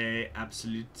égalité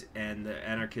absolute, and the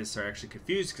anarchists are actually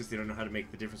confused because they don't know how to make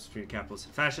the difference between capitalists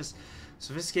and fascists.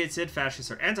 Sophisticated said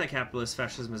fascists are anti-capitalist.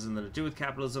 Fascism has nothing to do with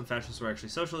capitalism. Fascists were actually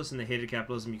socialists and they hated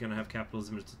capitalism. You cannot have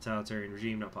capitalism in a totalitarian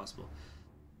regime. Not possible.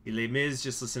 Les Mis,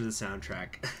 just listen to the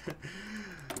soundtrack.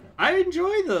 I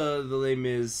enjoy the Les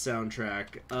Mis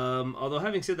soundtrack. Although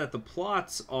having said that, the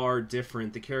plots are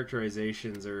different. The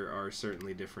characterizations are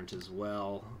certainly different as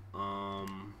well.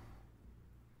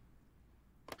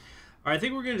 I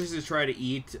think we're going to just try to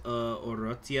eat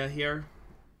Orotia here.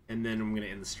 And then I'm going to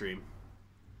end the stream.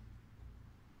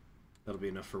 That'll be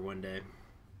enough for one day.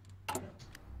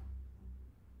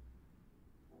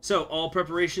 So, all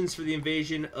preparations for the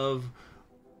invasion of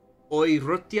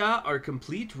HOI4 are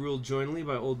complete, ruled jointly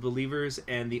by old believers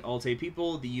and the Altai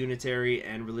people. The unitary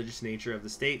and religious nature of the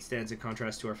state stands in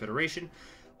contrast to our federation.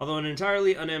 Although an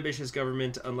entirely unambitious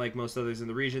government, unlike most others in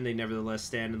the region, they nevertheless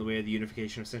stand in the way of the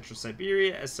unification of Central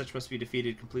Siberia. As such, must be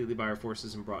defeated completely by our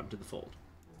forces and brought into the fold.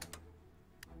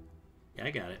 Yeah,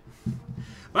 I got it.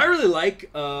 But I really like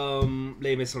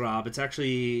Les Miserables. It's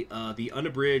actually the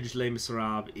unabridged Les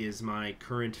Miserables is my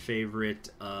current favorite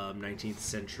 19th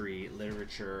century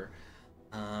literature.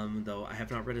 Though I have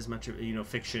not read as much,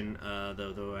 fiction.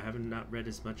 Though I have not read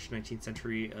as much 19th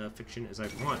century fiction as I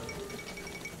want.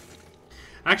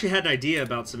 I actually had an idea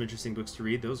about some interesting books to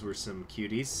read. Those were some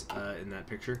cuties in that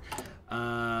picture.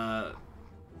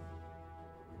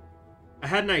 I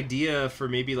had an idea for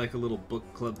maybe like a little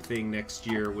book club thing next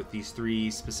year with these 3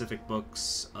 specific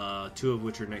books, 2 of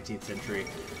which are 19th century.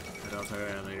 But I'll talk about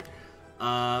that later.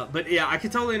 But yeah, I can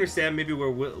totally understand maybe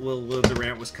where Will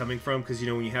Durant was coming from, because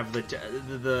when you have the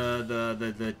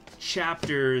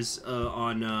chapters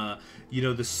on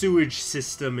the sewage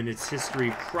system and its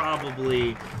history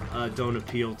probably don't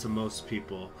appeal to most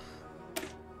people.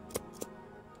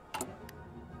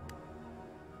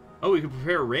 Oh, we can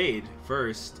prepare a raid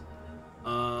first.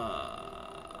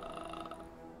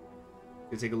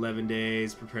 It'll take 11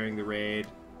 days preparing the raid.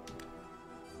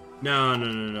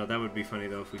 No. That would be funny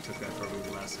though if we took that from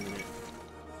the last minute.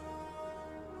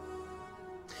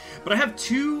 But I have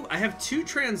two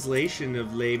translation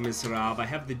of Les Miserables. I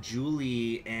have the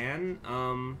Julie Anne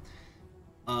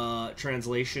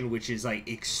translation, which is like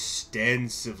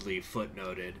extensively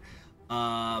footnoted.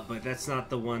 But that's not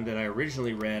the one that I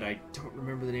originally read. I don't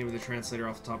remember the name of the translator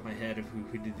off the top of my head of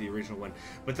who did the original one.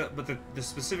 But the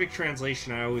specific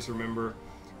translation I always remember,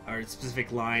 or a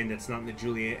specific line that's not in the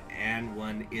Julie Anne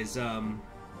one, is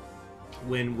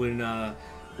when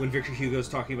Victor Hugo's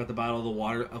talking about the Battle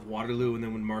of Waterloo, and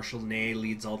then when Marshal Ney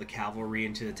leads all the cavalry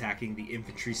into attacking the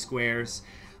infantry squares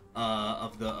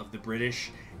of the British,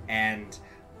 and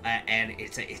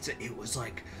it was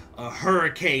like a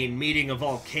hurricane meeting a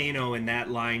volcano, and that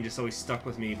line just always stuck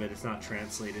with me, but it's not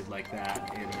translated like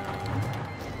that in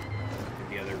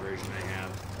the other version I have.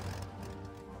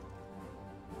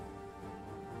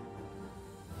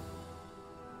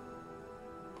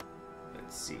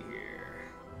 Let's see here.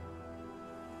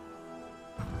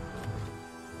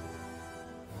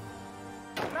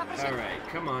 Alright,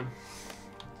 come on.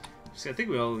 I think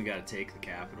we only gotta take the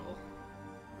capital.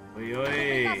 Oi,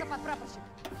 oi.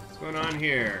 What's going on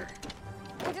here?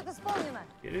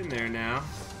 Get in there now.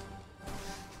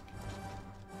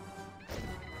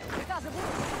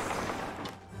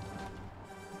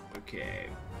 Okay.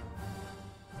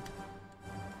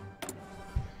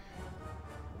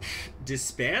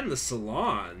 Disband the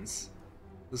salons.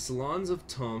 The salons of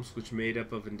Tomsk, which made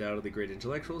up of undoubtedly great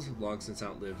intellectuals, have long since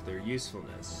outlived their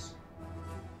usefulness.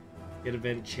 Get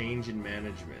event change in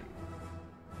management.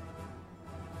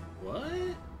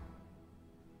 What?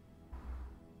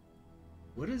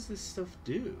 What does this stuff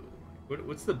do?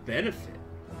 What's the benefit?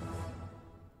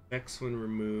 Effects when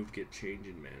removed get change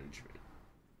in management.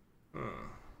 Huh.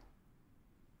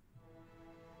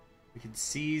 We could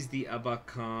seize the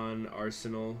Abakan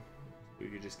arsenal. We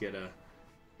could just get a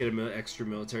extra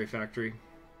military factory.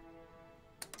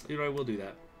 You know, I will do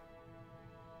that.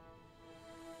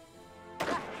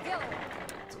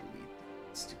 Let's delete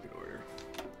that stupid order.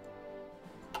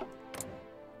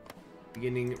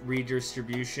 Beginning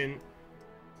redistribution.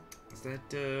 Does that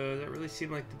really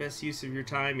seem like the best use of your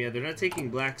time? Yeah, they're not taking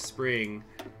Black Spring.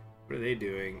 What are they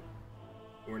doing?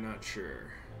 We're not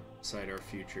sure. Decide our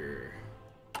future.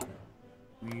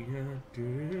 We are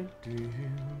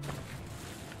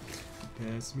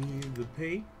pass me the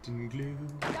paint and glue.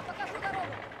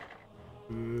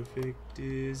 Perfect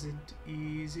isn't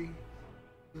easy,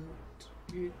 but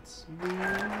it's me.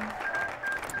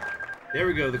 There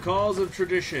we go. The calls of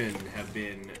tradition have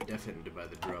been deafened by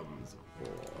the drums of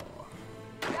war.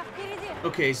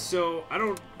 Okay, so I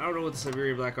don't know what the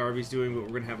Siberian Black Army's doing, but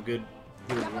we're gonna have a good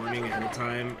warning ahead of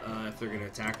time if they're gonna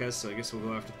attack us. So I guess we'll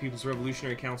go after the People's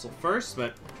Revolutionary Council first,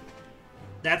 but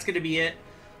that's gonna be it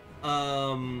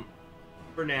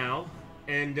for now.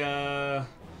 And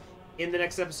in the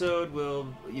next episode, we'll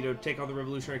take on the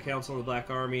Revolutionary Council and the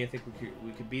Black Army. I think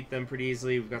we could beat them pretty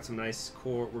easily. We've got some nice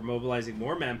core. We're mobilizing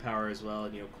more manpower as well,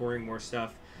 and coring more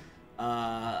stuff.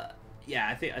 Yeah,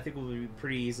 I think we'll be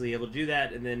pretty easily able to do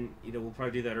that, and then we'll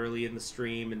probably do that early in the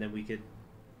stream, and then we could.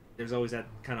 There's always that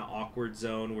kind of awkward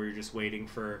zone where you're just waiting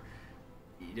for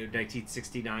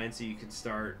 1969 so you can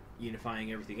start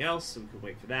unifying everything else. So we can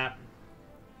wait for that.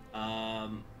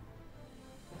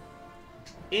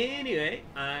 Anyway,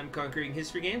 I'm Conquering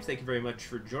History Games. Thank you very much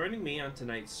for joining me on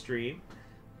tonight's stream.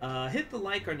 Hit the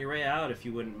like on your way out if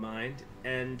you wouldn't mind,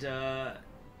 and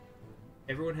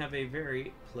everyone have a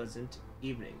very pleasant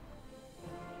evening.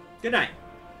 Good night.